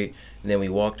was great, and then we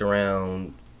walked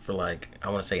around for like, I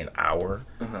want to say an hour,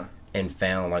 and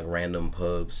found like random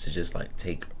pubs to just like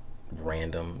take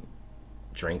random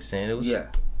drinks in. It was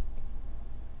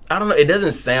I don't know. It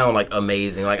doesn't sound like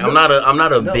amazing. Like I'm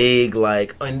not a big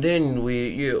like. And then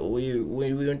we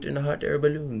went in the hot air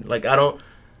balloon. Like I don't.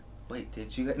 Wait,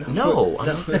 did you? No, I'm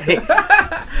just saying.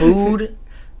 Food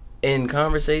and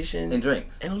conversation and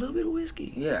drinks and a little bit of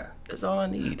whiskey. Yeah, that's all I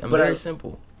need. I'm very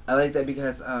simple. I like that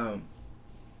because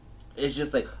it's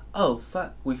just like, oh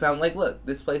fuck, we found like, look,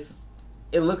 this place,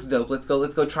 it looks dope. Let's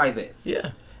go try this.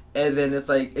 Yeah. And then it's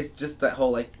like, it's just that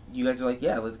whole like, you guys are like,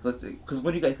 yeah, let's because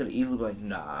one of you guys could have easily been like,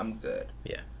 nah, I'm good.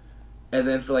 Yeah. And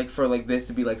then for this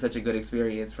to be like such a good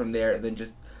experience from there, and then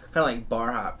just kind of like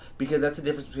bar hop, because that's the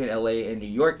difference between LA and New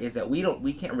York, is that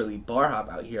we can't really bar hop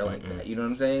out here like that. You know what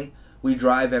I'm saying? We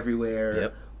drive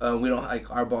everywhere. Yep. We don't like,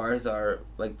 our bars are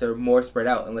like, they're more spread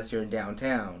out unless you're in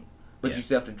downtown, but you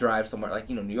still have to drive somewhere. Like,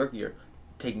 you know, New York, you're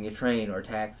taking a train or a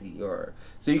taxi, or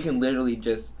so you can literally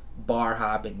just bar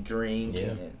hop and drink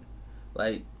and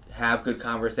like have good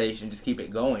conversation, just keep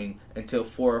it going until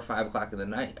 4 or 5 o'clock in the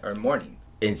night or morning.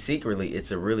 And secretly,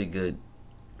 it's a really good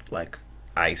like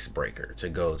icebreaker to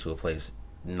go to a place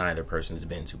neither person has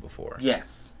been to before.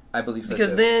 Yes, I believe so.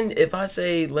 Because then if I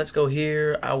say, let's go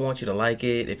here, I want you to like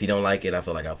it. If you don't like it, I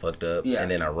feel like I fucked up. Yeah. And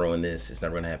then I ruined this. It's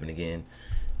never going to happen again.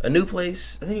 A new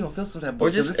place. And then you're going to feel some type of, or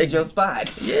just this is your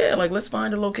spot. Yeah, like let's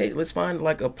find a location. Let's find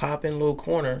like a poppin' little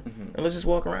corner and let's just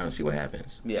walk around and see what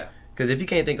happens. Yeah. Because if you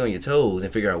can't think on your toes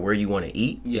and figure out where you want to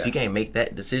eat, if you can't make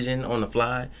that decision on the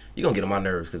fly, you're going to get on my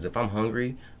nerves. Because if I'm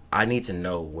hungry, I need to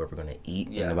know where we're going to eat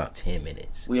in about 10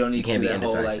 minutes. We don't need you can't to be that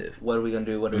whole, indecisive. like, what are we going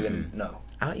to do? What are we going to... No.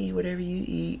 I'll eat whatever you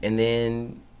eat. And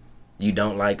then you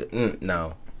don't like...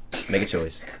 no. Make a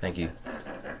choice. Thank you.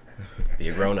 Be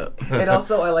a grown up. And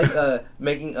also, I like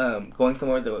making... going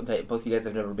somewhere that both of you guys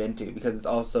have never been to. Because it's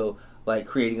also... like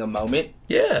creating a moment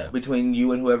between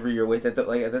you and whoever you're with at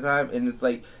the time, and it's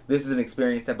like, this is an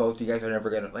experience that both you guys are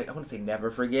never gonna, like, I want to say never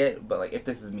forget, but like, if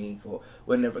this is meaningful,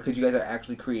 because you guys are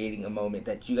actually creating a moment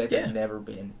that you guys have never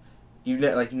been, you've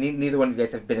never, like, neither one of you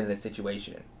guys have been in this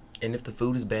situation. And if the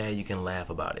food is bad, you can laugh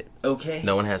about it. Okay.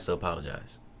 No one has to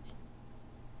apologize.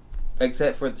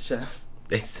 Except for the chef.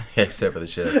 Except for the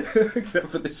chef. Except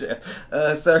for the chef.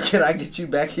 Sir, can I get you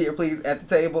back here, please, at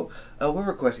the table? We're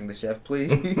requesting the chef,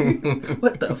 please.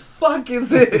 What the fuck is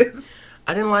this?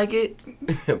 I didn't like it.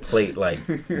 Plate,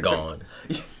 gone.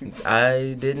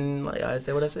 I didn't like. I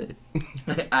said what I said.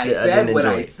 I said what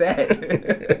I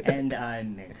said. And I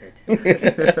meant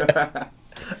it.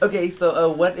 Okay,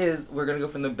 so we're going to go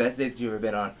from the best date you've ever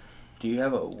been on. Do you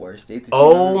have a worst date?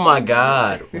 Oh my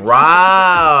God,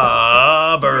 Robert!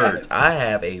 I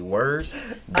have a worst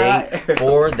date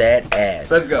for that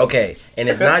ass. Let's go. Okay, and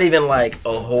it's not even like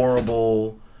a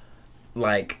horrible,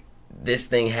 this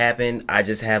thing happened. I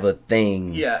just have a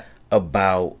thing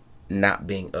about not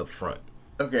being upfront.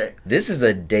 Okay. This is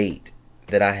a date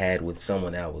that I had with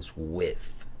someone that I was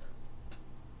with.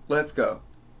 Let's go.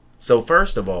 So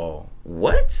first of all,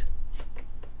 what?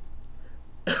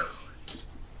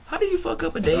 How do you fuck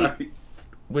up a date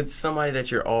with somebody that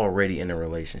you're already in a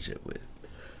relationship with?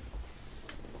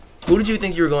 Who did you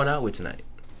think you were going out with tonight?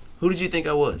 Who did you think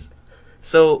I was?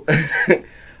 So,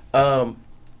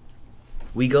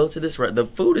 we go to this. The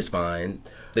food is fine.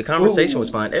 The conversation was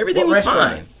fine. Everything was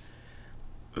fine.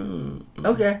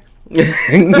 Okay.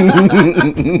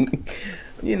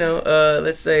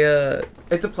 Let's say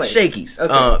it's a place. Shakey's.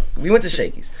 Okay. We went to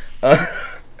Shakey's.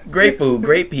 Great food,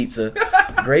 great pizza,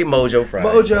 great Mojo fries.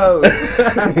 Mojo.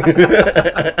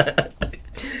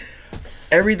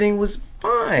 Everything was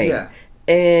fine. Yeah.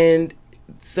 And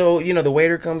so, the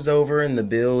waiter comes over and the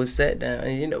bill is set down.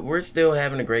 And, we're still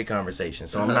having a great conversation.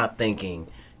 So I'm not thinking,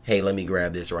 hey, let me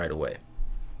grab this right away.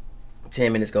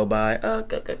 10 minutes go by.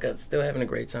 Still having a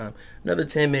great time. Another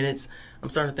 10 minutes. I'm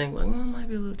starting to think, I might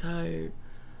be a little tired.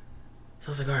 So I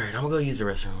was like, all right, I'm going to go use the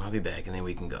restroom. I'll be back and then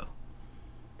we can go.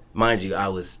 Mind you, I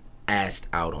was asked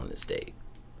out on this date.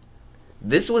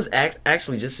 This was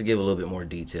actually, just to give a little bit more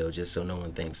detail, just so no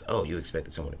one thinks, oh, you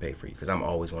expected someone to pay for you, because I'm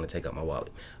always want to take out my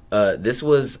wallet. There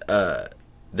was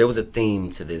a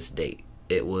theme to this date.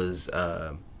 It was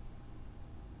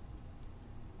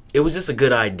just a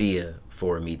good idea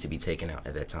for me to be taken out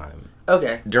at that time.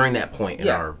 Okay. During that point in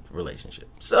our relationship.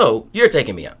 So, you're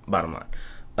taking me out, bottom line.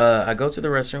 I go to the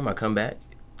restroom, I come back,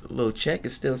 the little check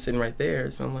is still sitting right there,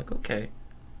 so I'm like, okay.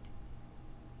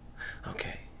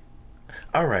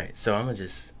 All right, so I'm gonna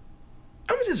just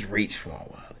reach for my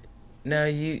wallet. Now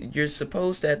you're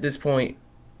supposed to at this point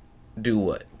do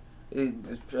what?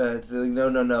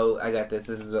 No, I got this.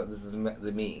 This is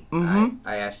the me. Mm-hmm.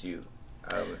 I asked you.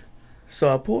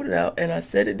 So I pulled it out and I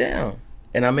set it down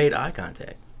and I made eye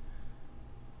contact.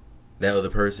 That other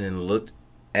person looked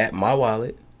at my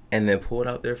wallet and then pulled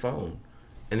out their phone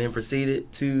and then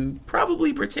proceeded to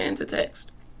probably pretend to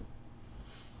text.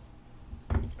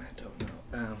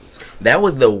 That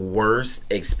was the worst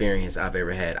experience I've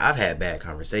ever had. I've had bad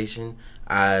conversation.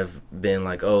 I've been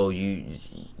like, oh, you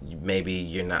maybe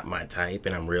you're not my type,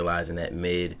 and I'm realizing that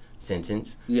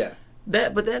mid-sentence. Yeah.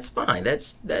 But that's fine.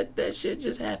 That shit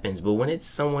just happens. But when it's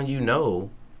someone you know,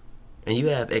 and you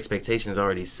have expectations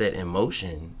already set in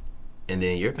motion, and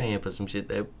then you're paying for some shit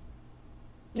that,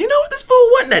 you know what, this food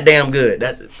wasn't that damn good.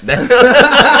 That's it.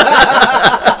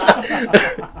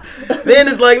 Then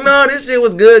it's like, no, this shit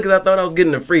was good because I thought I was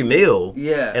getting a free meal.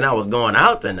 Yeah. And I was going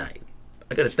out tonight.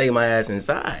 I could have stayed my ass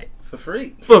inside. For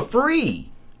free.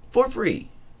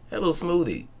 Had a little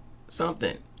smoothie.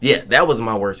 Something. Yeah, that was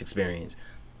my worst experience.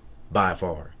 By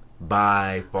far.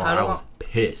 I was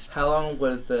pissed. How long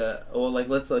was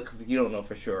let's look, because you don't know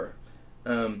for sure.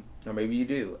 Or maybe you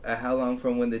do. How long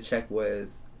from when the check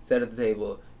was set at the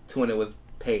table to when it was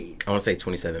paid? I want to say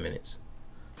 27 minutes.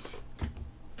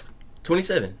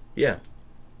 27, yeah.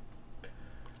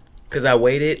 Because I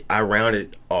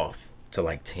rounded off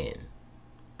to 10.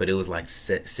 But it was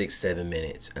 6-7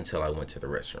 minutes until I went to the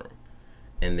restroom.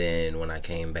 And then when I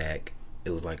came back,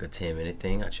 it was a 10-minute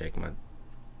thing. I checked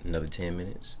another 10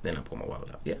 minutes. Then I pulled my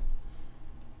wallet out. Yeah.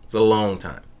 It's a long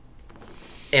time.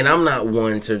 And I'm not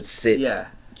one to sit. Yeah.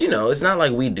 It's not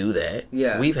like we do that.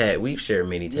 Yeah. We've shared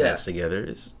many taps together.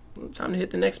 It's time to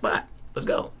hit the next spot. Let's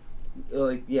go.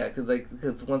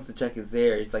 Because once the check is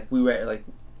there, it's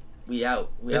we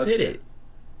out. Let's hit it.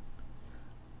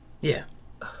 Yeah.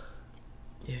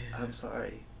 Yeah. I'm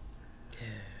sorry.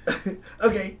 Yeah.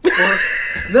 Okay. Well,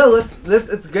 no,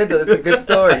 it's good though. It's a good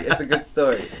story. It's a good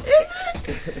story. Is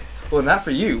it? Well, not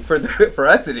for you. For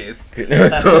us, it is.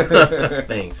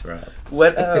 Thanks, Rob.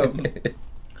 What?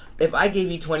 If I gave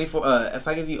you if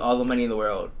I give you all the money in the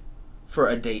world for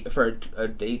a date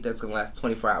that's gonna last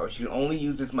 24 hours, you can only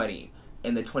use this money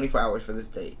in the 24 hours for this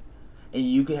date, and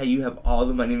you have all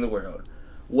the money in the world.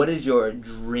 what is your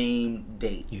dream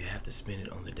date? You have to spend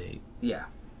it on the date. Yeah.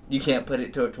 You can't put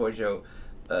it towards your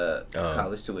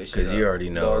college tuition. Because you already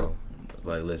know. It's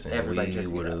like, listen, everybody we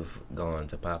would have gone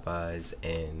to Popeyes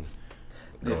and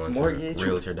This gone mortgage. to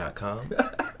Realtor.com.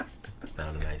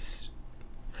 Found a nice...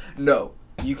 No.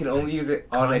 You can only use it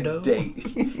on condo? a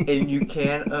date. And you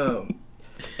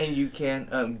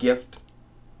can gift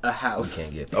a house. You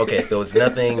can't gift. Okay, so it's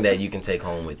nothing that you can take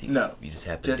home with you. No. You just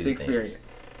have to Just do experience. things.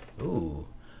 Ooh.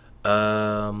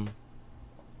 And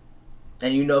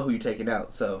you know who you're taking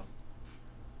out, so.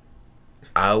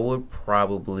 I would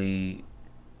probably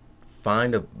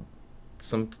find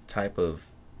some type of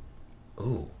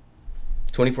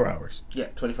 24 hours. Yeah,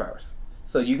 24 hours.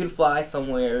 So you can fly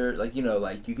somewhere, like, you know,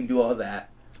 like you can do all that.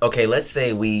 Okay, let's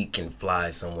say we can fly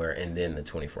somewhere and then the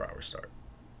 24 hours start.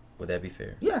 Would that be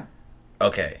fair? Yeah.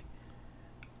 Okay.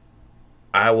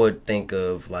 I would think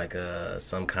of like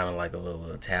some kind of like a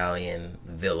little Italian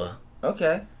villa.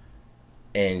 Okay.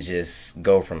 And just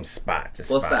go from spot to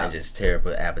spot and just tear up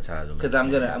an appetizer. Because I'm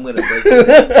gonna break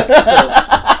it.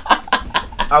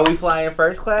 So, are we flying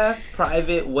first class,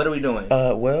 private? What are we doing?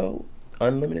 Well,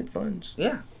 unlimited funds.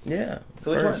 Yeah. Yeah.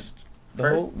 So which first,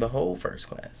 one? The whole first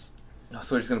class. No,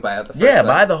 so we're just gonna buy out the first Yeah,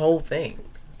 class? buy the whole thing.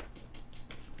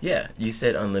 Yeah, you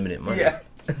said unlimited money. Yeah.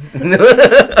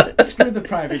 Screw the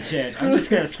private jet. I'm just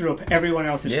gonna screw up everyone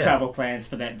else's travel plans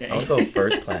for that day. I'll go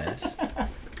first class.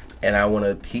 And I want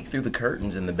to peek through the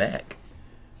curtains in the back.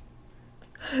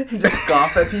 Just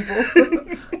scoff at people.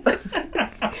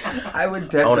 I would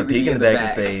definitely. I want to peek in the back and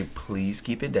say, "Please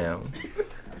keep it down."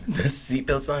 The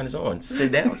seatbelt sign is on.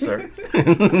 Sit down, sir.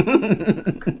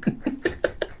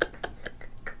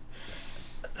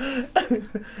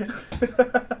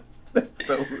 That's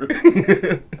so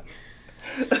rude.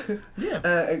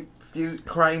 Yeah. Excuse,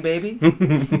 crying baby.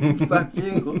 Fuck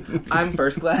you. I'm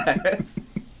first class.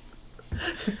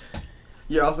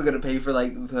 You're also gonna pay for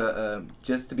like the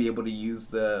just to be able to use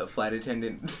the flight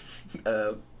attendant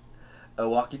a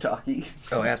walkie-talkie.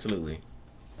 Oh, absolutely,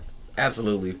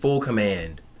 absolutely, full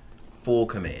command.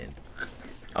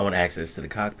 I want access to the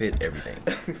cockpit, everything.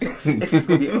 It's just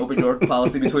gonna be an open door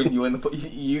policy between you and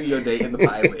your date, and the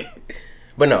pilot.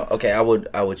 But no, okay, I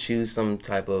would choose some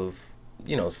type of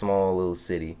small little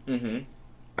city. Mm-hmm.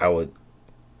 I would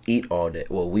eat all day.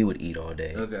 Well, we would eat all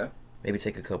day. Okay. Maybe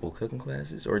take a couple cooking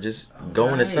classes, or just go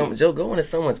into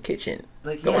someone's kitchen.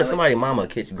 Like, go into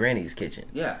somebody's granny's kitchen.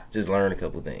 Yeah. Just learn a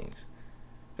couple things.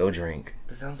 Go drink.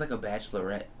 That sounds like a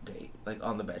bachelorette date, like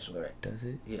on The Bachelorette. Does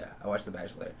it? Yeah, I watched The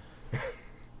Bachelorette.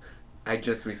 I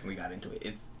just recently got into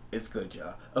it. It's good,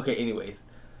 y'all. Okay, anyways.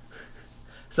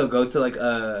 So go to like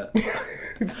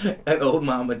an old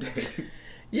mama date.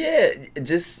 Yeah,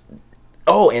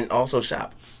 and also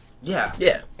shop. Yeah.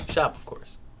 Yeah, shop, of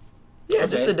course. Yeah, Okay.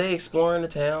 just a day exploring the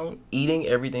town, eating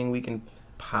everything we can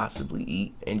possibly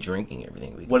eat, and drinking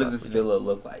everything we can What does possibly this villa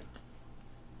look like?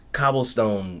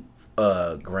 Cobblestone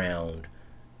ground,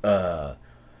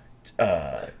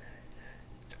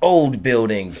 old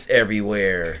buildings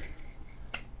everywhere,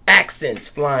 accents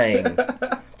flying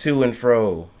to and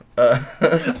fro.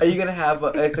 Are you gonna have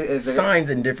signs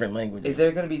in different languages? Is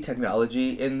there gonna be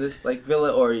technology in this like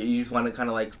villa, or you just want to kind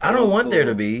of like? I don't want there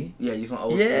to be. Yeah, you just want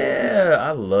old school. Yeah,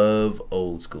 I love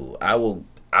old school. I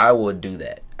would do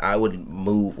that. I would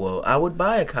move. Well, I would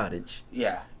buy a cottage.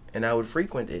 Yeah. And I would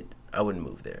frequent it. I wouldn't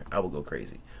move there. I would go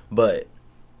crazy. But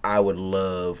I would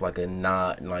love like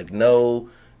no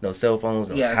cell phones,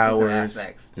 no towers,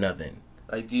 nothing.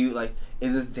 Like, do you like?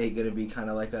 Is this date gonna be kind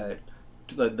of like the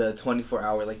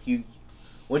 24-hour? Like,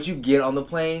 once you get on the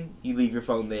plane, you leave your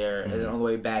phone there, and then on the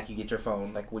way back, you get your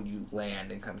phone like when you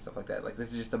land and kind of stuff like that. Like,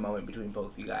 this is just a moment between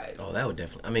both you guys. Oh, that would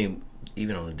definitely. I mean,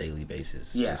 even on a daily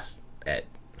basis. Yeah. Just at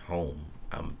home,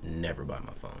 I'm never by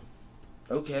my phone.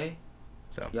 Okay.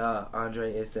 So. Y'all,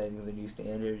 Andre is setting the new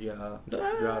standard, y'all.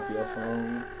 Drop your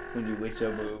phone when you with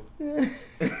your boo.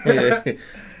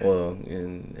 Well,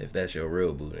 and if that's your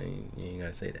real boo, then you ain't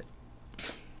gotta say that.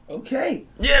 Okay.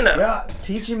 Yeah, no. Y'all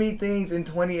teaching me things in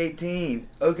 2018.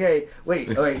 Okay. Wait.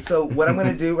 So what I'm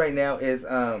gonna do right now is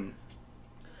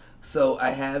so I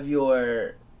have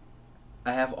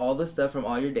all the stuff from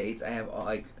all your dates. I have all,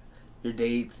 like, your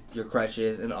dates, your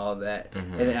crushes, and all of that.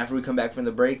 Mm-hmm. And then after we come back from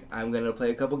the break, I'm gonna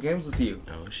play a couple games with you.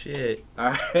 Oh shit.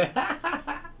 All right.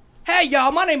 Hey Hey,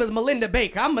 y'all, my name is Melinda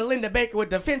Baker. I'm Melinda Baker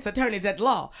with Defense Attorneys at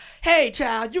Law. Hey,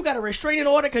 child, you got a restraining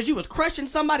order because you was crushing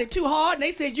somebody too hard and they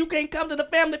said you can't come to the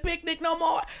family picnic no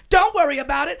more? Don't worry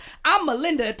about it. I'm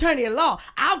Melinda, Attorney at Law.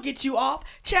 I'll get you off.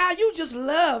 Child, you just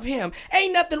love him.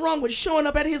 Ain't nothing wrong with showing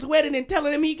up at his wedding and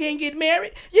telling him he can't get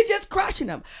married. You're just crushing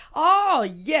him. Oh,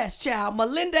 yes, child,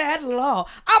 Melinda at Law.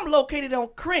 I'm located on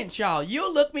Crenshaw.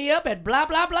 You'll look me up at blah,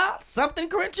 blah, blah, something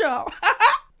Crenshaw.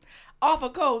 Offer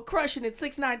code crushing at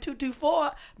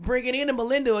 69224. Bring it in and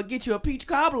Melinda will get you a peach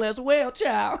cobbler as well,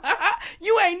 child.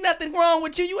 You ain't nothing wrong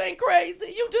with you. You ain't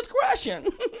crazy. You just crushing.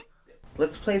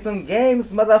 Let's play some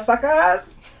games, motherfuckers.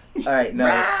 All right,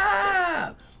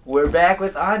 now we're back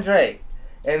with Andre,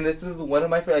 and this is one of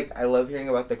my favorite. Like, I love hearing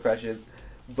about the crushes,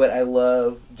 but I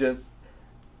love just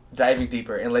diving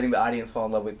deeper and letting the audience fall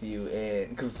in love with you,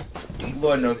 and because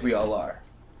Lord knows we all are.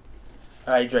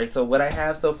 All right, Dre, so what I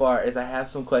have so far is I have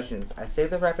some questions. I say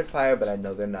they're rapid fire, but I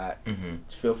know they're not. Mm-hmm.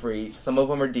 Just feel free. Some of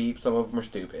them are deep, some of them are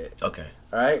stupid. Okay.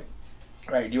 All right?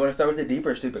 All right, do you want to start with the deep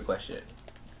or stupid question?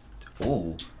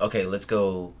 Ooh. Okay, let's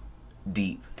go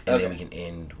deep, and then we can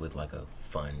end with like a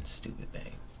fun, stupid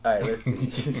bang. All right, let's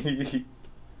see.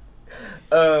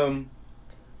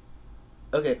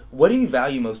 Okay, what do you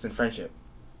value most in friendship?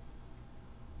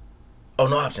 Oh,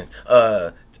 no options.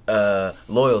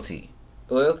 Loyalty.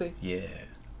 Loyalty? Yeah.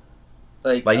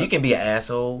 Like you can be an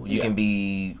asshole, you can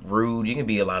be rude, you can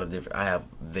be a lot of different. I have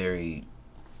very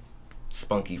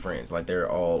spunky friends, like they're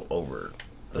all over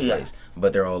the place,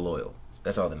 but they're all loyal.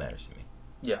 That's all that matters to me.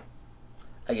 Yeah,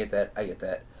 I get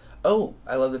that. Oh,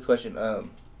 I love this question. I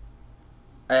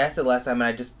asked it last time, and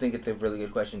I just think it's a really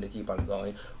good question to keep on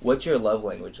going. What's your love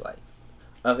language like?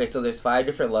 Okay, so there's 5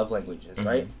 different love languages,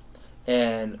 right?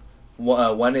 And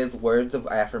one is words of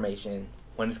affirmation.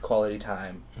 One is quality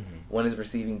time. One is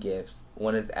receiving gifts.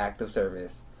 One is act of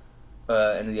service.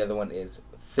 And the other one is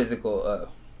physical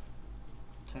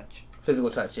touch. Physical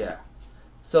touch, yeah.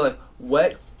 So, like,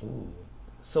 what... Ooh.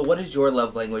 So, what is your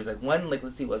love language? Like, one, like,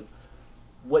 let's see,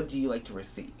 what do you like to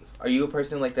receive? Are you a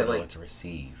person like that, like... to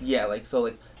receive? Yeah, like, so,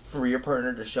 like, for your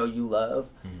partner to show you love,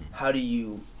 how do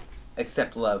you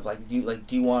accept love? Like, do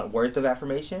you want words of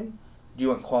affirmation? Do you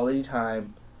want quality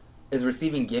time? Is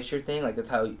receiving gifts your thing? Like, that's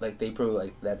how, like, they prove,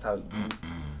 like, that's how you...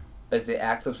 Is it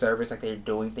acts of service, like they're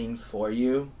doing things for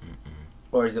you?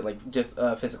 Or is it, like, just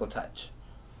physical touch?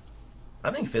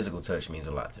 I think physical touch means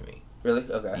a lot to me. Really?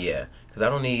 Okay. Yeah, because I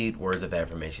don't need words of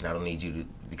affirmation. I don't need you to...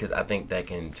 Because I think that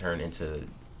can turn into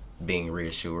being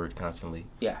reassured constantly.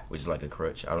 Yeah. Which is like a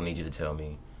crutch. I don't need you to tell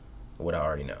me what I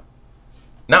already know.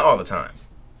 Not all the time.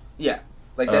 Yeah.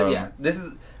 Like that, yeah. This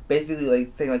is... Basically, like,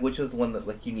 saying, like, which is the one that,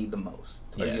 like, you need the most.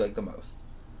 Or you like the most.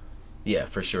 Yeah,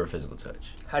 for sure, physical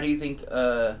touch. How do you think,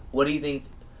 how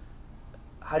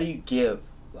do you give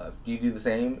love? Do you do the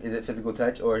same? Is it physical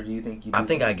touch, or do you think you do... I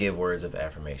think I give words of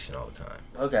affirmation all the time.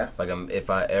 Okay. Like, if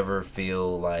I ever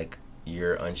feel like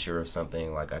you're unsure of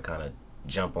something, like, I kind of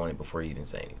jump on it before you even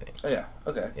say anything. Oh, yeah.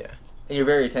 Okay. Yeah. And you're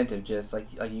very attentive, just, like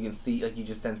you can see, like, you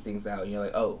just sense things out, and you're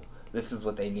like, oh, this is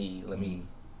what they need, let me...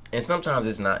 And sometimes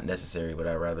it's not necessary, but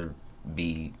I'd rather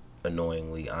be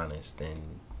annoyingly honest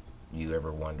than you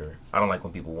ever wonder. I don't like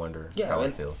when people wonder how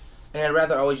I feel. And I'd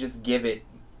rather always just give it,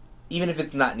 even if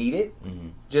it's not needed,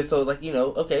 just so, like, you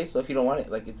know, okay, so if you don't want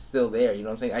it, like, it's still there, you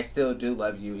know what I'm saying? I still do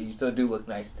love you. You still do look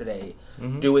nice today.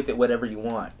 Do with it whatever you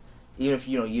want. Even if,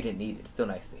 you know, you didn't need it. It's still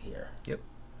nice to hear. Yep.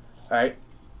 All right.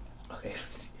 Okay.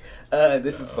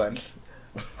 This is fun.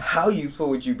 How useful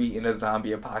would you be in a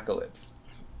zombie apocalypse?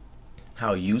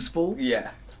 How useful?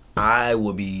 Yeah. I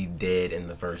will be dead in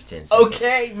the first 10 seconds.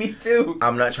 Okay, me too.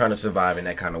 I'm not trying to survive in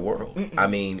that kind of world. I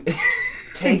mean...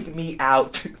 Take me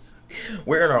out.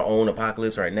 We're in our own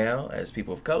apocalypse right now as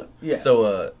people of color. Yeah.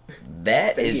 So,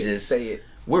 that is just... Say it.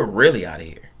 We're really out of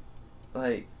here.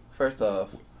 Like, first off...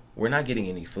 We're not getting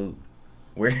any food.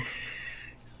 They're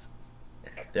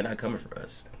not coming for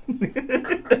us.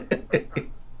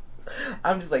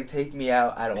 I'm just like, take me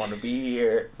out. I don't want to be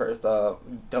here. First off,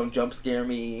 don't jump scare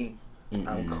me.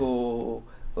 I'm cool.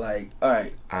 Like, all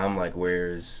right. I'm like,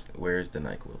 where's the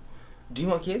NyQuil? Do you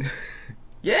want kids?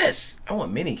 Yes, I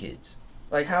want many kids.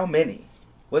 Like, how many?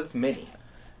 What's many?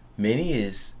 Many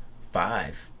is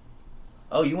 5.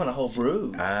 Oh, you want a whole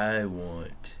brood? I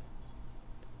want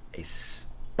a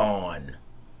spawn.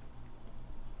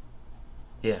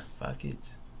 Yeah, 5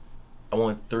 kids. I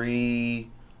want 3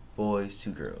 boys,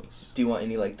 2 girls. Do you want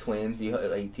any, like, twins? Do you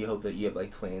hope that you have,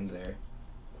 like, twins or?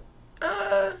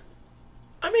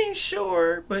 I mean,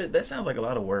 sure, but that sounds like a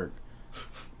lot of work.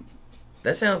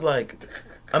 That sounds like,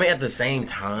 I mean, at the same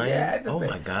time. Yeah.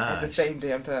 My gosh. At the same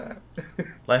damn time.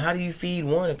 Like, how do you feed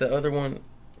one if the other one?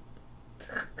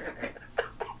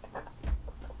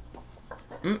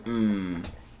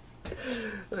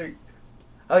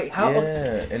 Like how?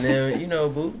 Yeah, and then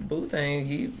Boo thing.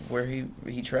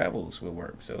 He travels with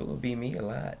work, so it'll be me a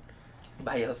lot.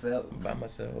 By yourself. By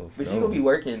myself. But you gonna be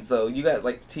working, so you got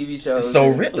like TV shows. So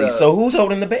really, stuff. so who's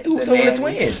holding the Who's holding the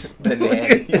twins? The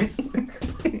nannies.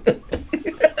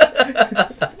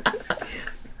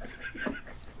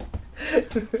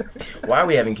 Why are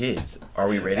we having kids? Are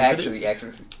we ready for this?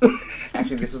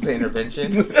 Actually, this was an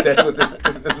intervention. That's what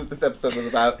this episode was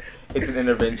about. It's an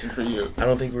intervention for you. I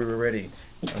don't think we were ready.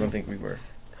 I don't think we were.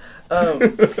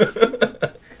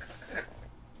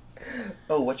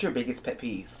 Oh, what's your biggest pet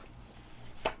peeve?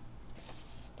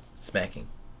 Smacking.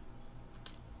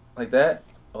 Like that?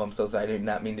 Oh, I'm so sorry. I did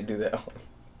not mean to do that.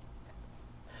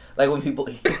 Like when people,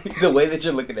 the way that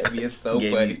you're looking at me is so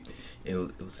funny. It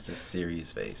was such a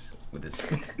serious face with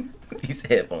these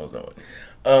headphones on.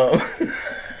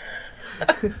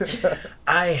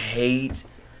 I hate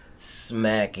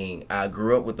smacking. I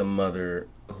grew up with a mother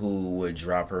who would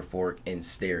drop her fork and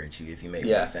stare at you if you made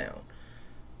one sound.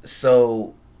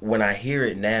 So when I hear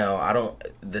it now,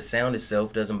 the sound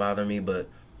itself doesn't bother me, but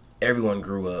everyone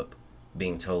grew up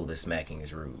being told that smacking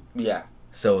is rude. Yeah.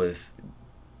 So if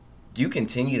you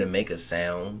continue to make a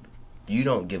sound, you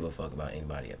don't give a fuck about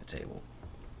anybody at the table.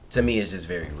 To me, it's just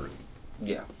very rude.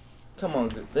 Yeah. Come on,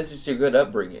 that's just your good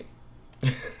upbringing.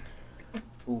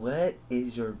 What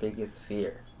is your biggest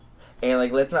fear? And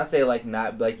like, let's not say like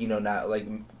not like not like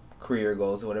career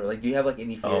goals or whatever. Like, do you have like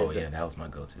any fears? Oh yeah, that was my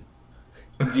go-to.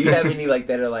 Do you have any like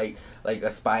that are like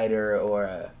a spider or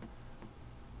a?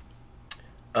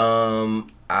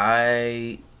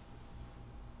 I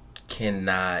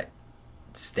cannot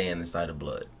stand the sight of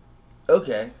blood.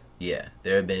 Okay. Yeah,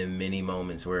 there have been many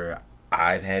moments where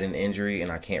I've had an injury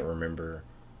and I can't remember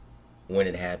when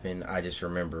it happened. I just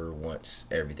remember once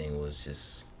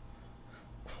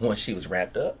she was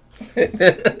wrapped up,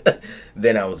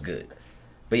 then I was good.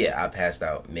 But yeah, I passed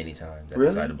out many times at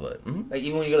the sight of blood. Mm-hmm. Like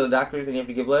even when you go to the doctors and you have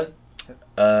to give blood?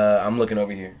 I'm looking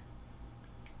over here.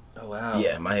 Oh wow.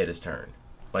 Yeah, my head is turned.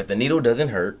 Like the needle doesn't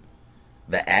hurt.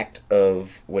 The act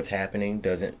of what's happening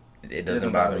doesn't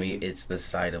bother me. It's the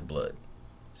sight of blood.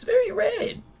 It's very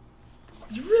red.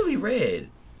 It's really red.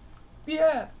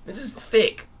 Yeah. It's just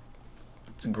thick.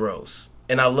 It's gross.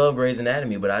 And I love Grey's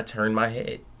Anatomy, but I turn my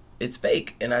head. It's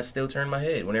fake, and I still turn my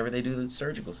head whenever they do the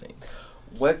surgical scenes.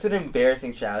 What's an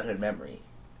embarrassing childhood memory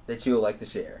that you would like to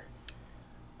share?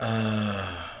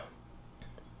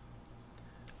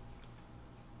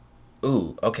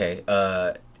 Ooh, okay.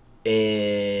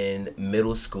 In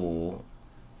middle school,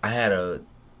 I had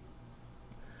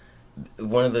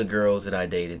one of the girls that I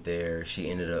dated there, she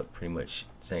ended up pretty much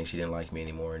saying she didn't like me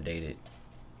anymore and dated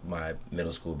my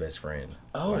middle school best friend.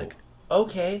 Oh,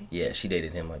 okay. Yeah, she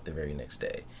dated him like the very next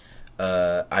day.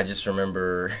 I just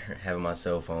remember having my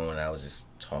cell phone and I was just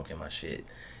talking my shit.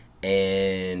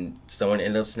 And someone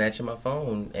ended up snatching my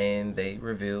phone and they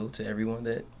revealed to everyone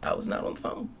that I was not on the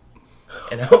phone.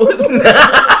 And I was not.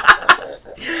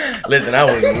 Listen, I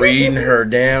was reading her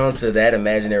down to that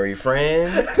imaginary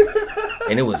friend.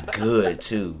 And it was good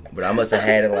too. But I must have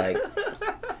had it like,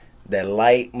 that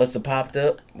light must have popped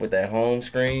up with that home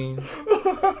screen.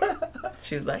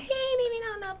 She was like, he ain't even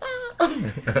on the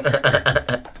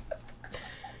phone.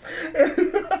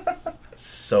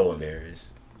 So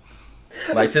embarrassed.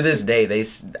 Like to this day,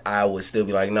 I would still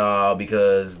be like, nah,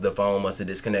 because the phone must have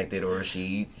disconnected or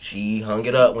she hung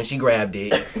it up when she grabbed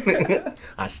it.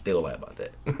 I still lie about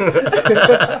that.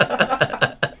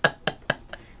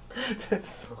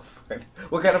 That's so funny.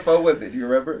 What kind of phone was it? Do you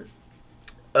remember?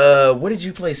 What did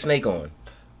you play Snake on?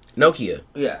 Nokia.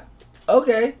 Yeah.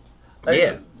 Okay.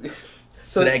 Yeah.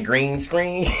 So that green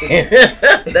screen,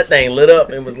 that thing lit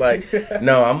up and was like,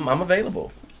 no, I'm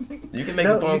available. You can make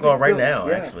a phone call right now,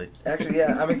 actually. Actually,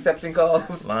 yeah, I'm accepting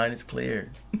calls. Line is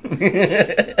clear. All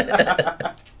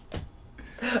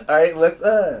right, let's,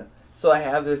 so I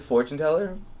have this fortune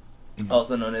teller,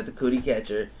 also known as the cootie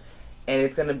catcher, and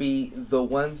it's going to be the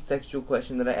one sexual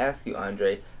question that I ask you,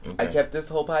 Andre. Okay. I kept this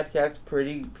whole podcast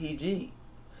pretty PG.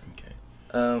 Okay.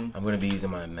 I'm going to be using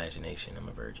my imagination. I'm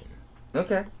a virgin.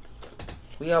 Okay.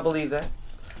 We all believe that.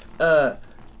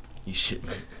 You shouldn't.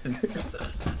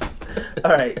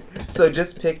 All right. So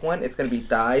just pick one. It's gonna be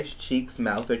thighs, cheeks,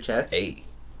 mouth, or chest. Hey.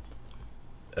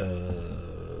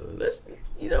 Let's.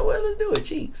 You know what? Let's do it.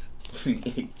 Cheeks.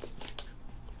 We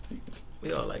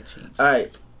all like cheeks. All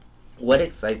right. What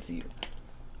excites you?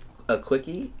 A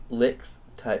quickie, licks,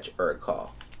 touch, or a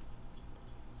call?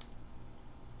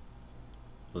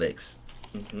 Licks.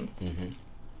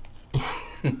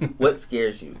 What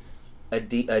scares you? A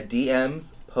DMs,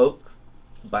 pokes,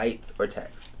 bites, or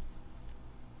text?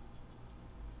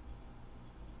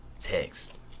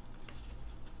 Text.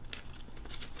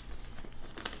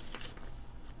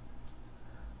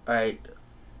 All right. Do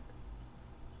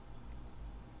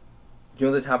you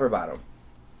know the top or bottom?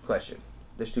 Question.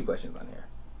 There's 2 questions on here.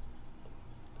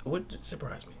 What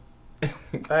surprised me?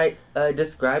 All right.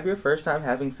 Describe your first time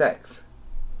having sex.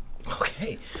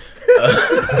 Okay.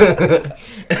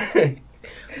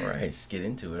 All right, let's get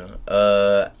into it.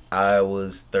 I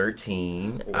was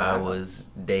 13. Wow. I was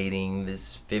dating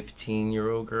this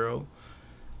 15-year-old girl.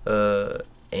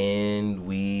 And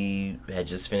we had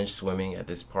just finished swimming at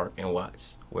this park in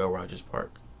Watts, Will Rogers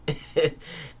Park.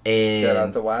 And Shout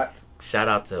out to Watts. Shout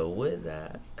out to Wiz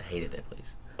Ass. I hated that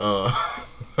place.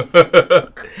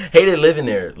 Hated living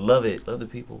there. Love it. Love the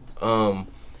people.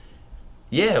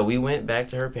 Yeah, we went back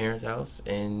to her parents' house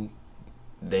and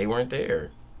they weren't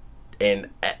there. And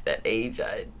at that age,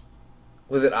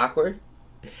 Was it awkward?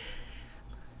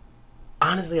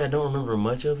 honestly, I don't remember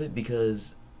much of it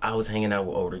because I was hanging out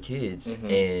with older kids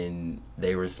and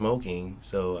they were smoking,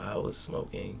 so I was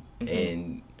smoking.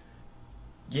 And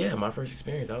yeah, my first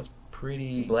experience, I was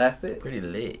pretty Blasted? pretty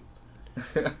lit.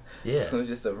 Yeah. It was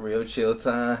just a real chill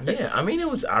time. Yeah, I mean,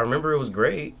 I remember it was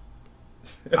great.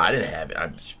 I didn't have it. I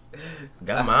just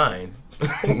got mine.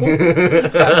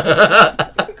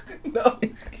 No.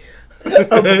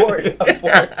 Abort.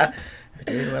 I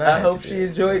did what I I had hope to she do.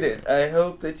 enjoyed it. I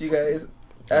hope that you guys.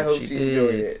 I hope she did.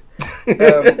 enjoyed it.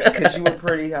 Because you were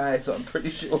pretty high, so I'm pretty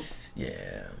sure.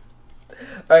 Yeah.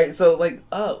 Alright, so,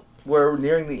 we're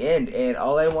nearing the end, and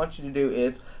all I want you to do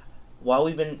is, while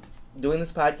we've been doing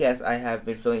this podcast, I have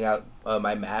been filling out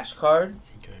my MASH card.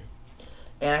 Okay.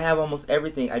 And I have almost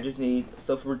everything. I just need...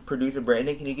 So, for producer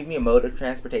Brandon, can you give me a mode of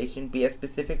transportation? Be as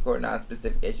specific or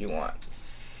non-specific as you want.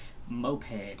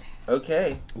 Moped.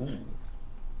 Okay. Ooh.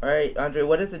 Alright, Andre,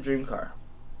 what is a dream car?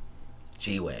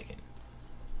 G-Wagon.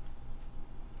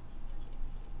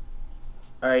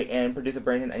 Alright, and producer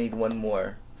Brandon, I need one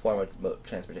more form of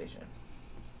transportation.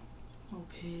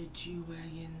 Moped,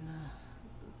 G-Wagon,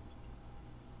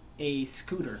 a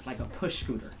scooter, like a push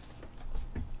scooter.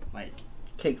 Like...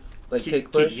 Kicks, like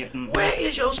kick push? Where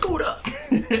is your scooter?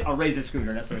 A razor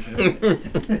scooter, that's what it should have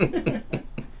been.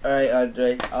 Alright,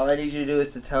 Andre, all I need you to do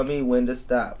is to tell me when to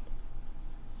stop.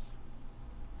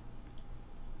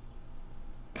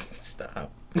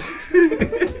 Stop.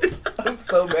 I'm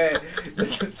so mad.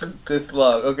 This is this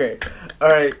long. Okay.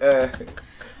 Alright,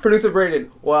 producer Brandon,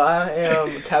 while I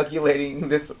am calculating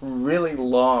this really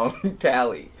long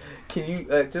tally, can you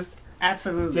just...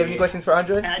 Absolutely. Do you have any questions for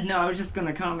Andre? No, I was just going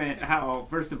to comment how,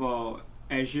 first of all,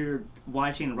 as you're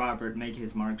watching Robert make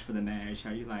his marks for the MASH, how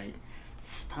you like,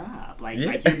 stop. Like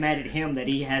you're mad at him that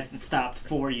he hasn't stopped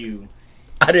for you.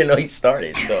 I didn't know he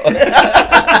started, so.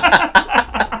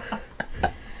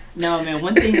 No, man,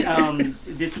 one thing,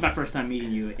 this is my first time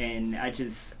meeting you, and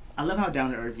I love how down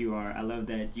to earth you are. I love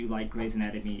that you like Grey's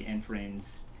Anatomy and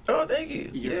Friends. Oh, thank you.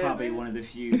 You're probably one of the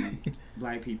few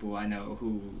black people I know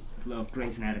who love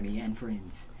Grey's Anatomy and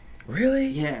Friends. Really?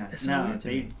 Yeah. That's so No, weird to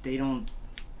me. they don't.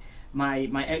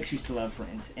 My ex used to love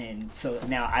Friends, and so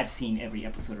now I've seen every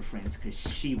episode of Friends because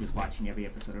she was watching every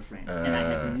episode of Friends, and I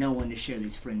have no one to share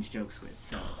these Friends jokes with.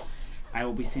 So I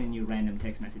will be sending you random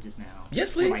text messages now.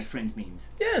 Yes, Or please. like Friends memes.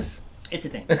 Yes. It's a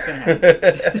thing. It's gonna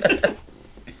happen.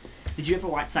 Did you ever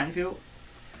watch Seinfeld?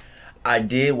 I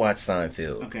did watch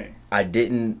Seinfeld. Okay. I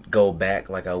didn't go back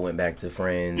like I went back to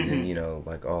Friends and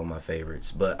like all my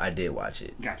favorites, but I did watch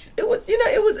it. Gotcha. It was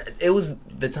it was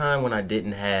the time when I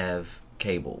didn't have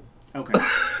cable. Okay.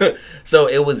 So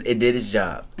it did its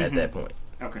job at that point.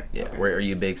 Okay. Yeah. Okay. Are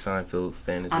you a big Seinfeld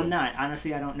fan as well? I'm not.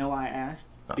 Honestly, I don't know why I asked.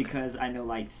 Okay. Because I know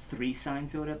like 3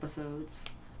 Seinfeld episodes.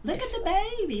 Look at the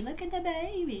baby. Look at the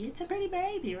baby. It's a pretty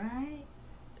baby, right?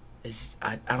 It's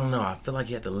I don't know. I feel like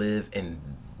you have to live in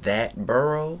that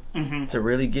borough to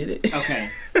really get it. Okay.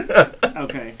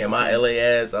 Okay. And my LA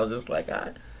ass, I was just like,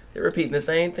 they're repeating the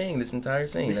same thing this entire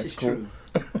scene. This That's is cool.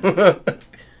 true.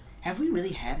 Have we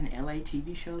really had an LA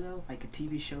TV show though? Like a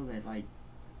TV show that like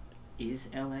is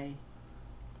LA?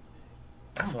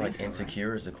 I feel like so,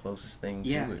 Insecure is the closest thing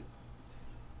Yeah. to it.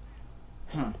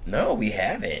 Huh. No, we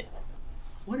haven't.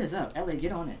 What is up? LA,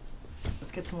 get on it.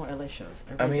 Let's get some more LA shows.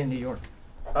 Everybody's in New York.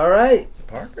 Alright. The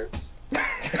Parkers?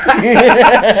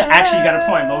 Actually, you got a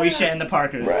point. Moesha and the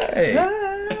Parkers.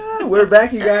 Right. We're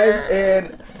back, you guys,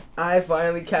 and I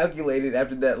finally calculated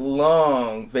after that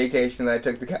long vacation that I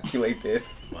took to calculate this.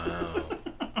 Wow.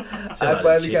 I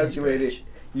finally calculated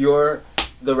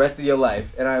the rest of your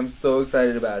life, and I'm so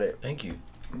excited about it. Thank you.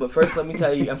 But first, let me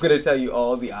tell you, I'm going to tell you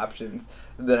all the options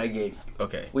that I gave you.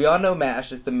 Okay. We all know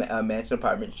MASH is the mansion,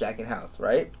 apartment, shack, and house,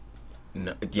 right?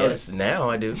 No, yes, now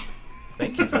I do.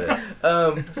 Thank you for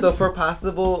that. So for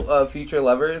possible future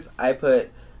lovers, I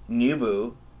put New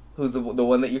Boo, who's the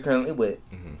one that you're currently with.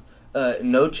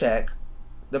 No Check,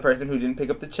 the person who didn't pick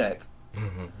up the check.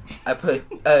 I put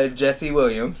Jesse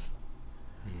Williams.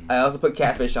 I also put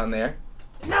Catfish on there.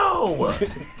 No!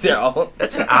 They're all.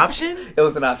 That's an option? It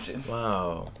was an option.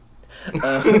 Wow.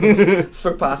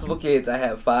 For possible kids, I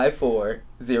have 5, 4,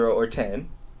 0, or 10.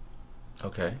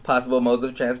 Okay. Possible modes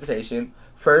of transportation: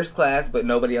 first class, but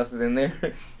nobody else is in there.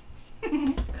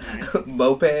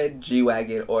 Moped,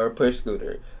 G-Wagon, or push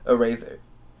scooter, a Razor.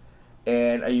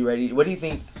 And are you ready? What do you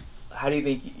think? How do you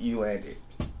think you landed?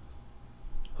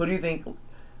 Who do you think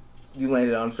you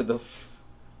landed on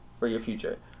for your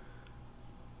future?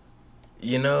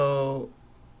 You know,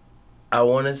 I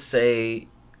want to say,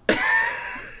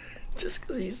 just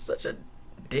because he's such a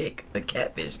dick, the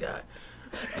Catfish guy.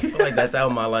 I feel like that's how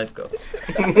my life goes.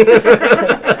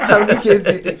 How many kids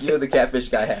do you think you and the Catfish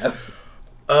guy have?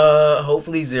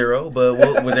 Hopefully 0,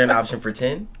 but was there an option for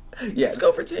 10? Yeah. Let's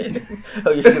go for 10.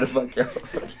 Oh, you're gonna fuck your whole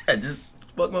Yeah, just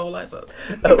fuck my whole life up.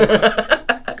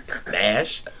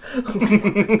 Dash.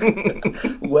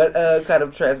 What kind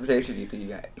of transportation do you think you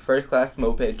got? First class,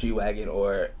 moped, G-Wagon,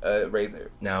 or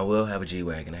Razor? Now, we'll have a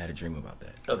G-Wagon. I had a dream about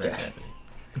that. So Okay. that's happening.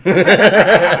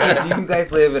 Do you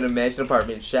guys live in a mansion,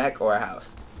 apartment, shack, or a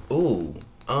house? Ooh.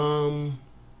 I'm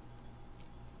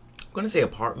going to say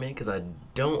apartment because I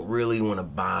don't really want to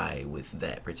buy with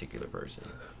that particular person.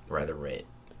 Rather rent.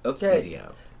 Okay. Easy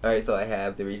out. Alright, so I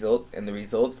have the results, and the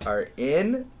results are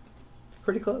in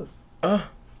pretty close. Oh,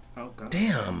 God.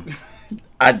 Damn.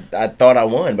 I thought I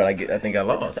won, but I think I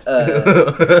lost.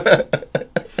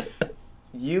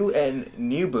 You and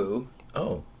New Boo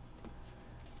Oh.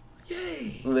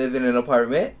 Yay. live in an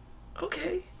apartment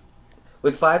Okay.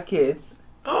 with 5 kids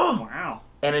Oh. Wow.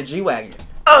 and a G-Wagon.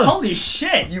 Holy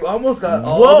shit! You almost got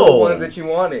all Whoa. the ones that you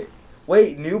wanted.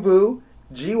 Wait, New Boo,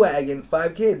 G-Wagon,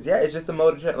 5 kids. Yeah, it's just a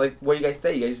mode of like where you guys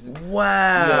stay. You guys just,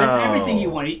 Wow. That's everything you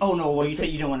wanted. Oh, no, well, you said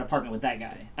you don't want an apartment with that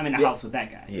guy. I mean, a Yeah. house with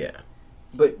that guy. Yeah.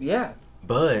 but yeah.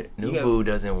 But You got- Nubu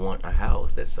doesn't want a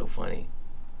house. That's so funny.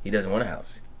 He doesn't want a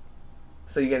house.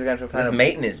 So you guys got to find It's a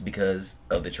maintenance because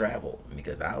of the travel.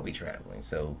 Because I'll be traveling.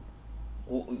 So,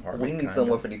 We Apartment, need kinda.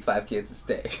 somewhere for these 5 kids to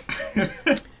stay.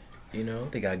 you know,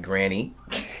 they got Granny.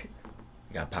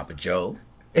 They got Papa Joe.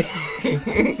 I've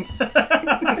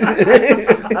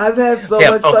had so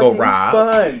Yeah, much Uncle fucking Rob.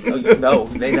 fun. Oh, no,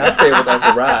 they not stay with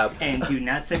Uncle Rob. And do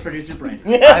not say producer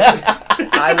Brandon.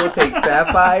 I will take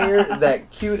Sapphire, that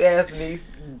cute ass niece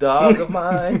dog of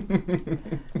mine.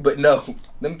 But no,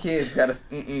 them kids gotta.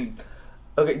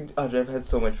 Okay, Audrey, I've had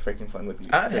so much freaking fun with you.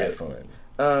 I've had fun.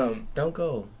 Don't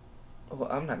go.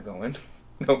 Well, I'm not going.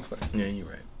 No fun. Yeah, you're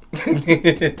right.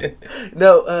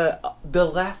 No, the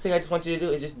last thing I just want you to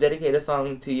do is just dedicate a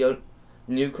song to your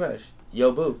new crush,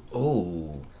 Yo Boo.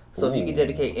 Ooh. So if you could Ooh.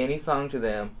 dedicate any song to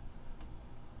them,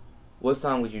 what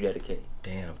song would you dedicate?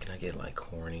 Damn, can I get like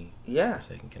corny Yeah. for a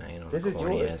second? Can I end on This a is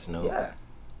corny yours. ass note? Yeah.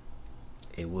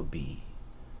 It would be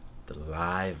the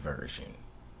live version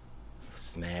of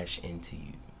Smash Into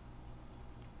You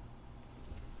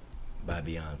by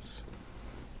Beyonce.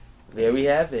 There we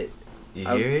have it. You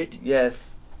hear it? Yes.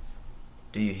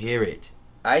 Do you hear it?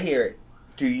 I hear it.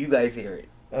 Do you guys hear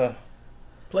it?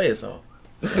 Play a song.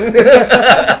 Thank you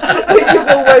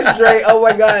so much, Dre. Oh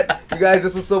my god. You guys,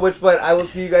 this was so much fun. I will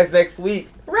see you guys next week.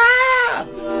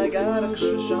 I got a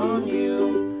crush on you.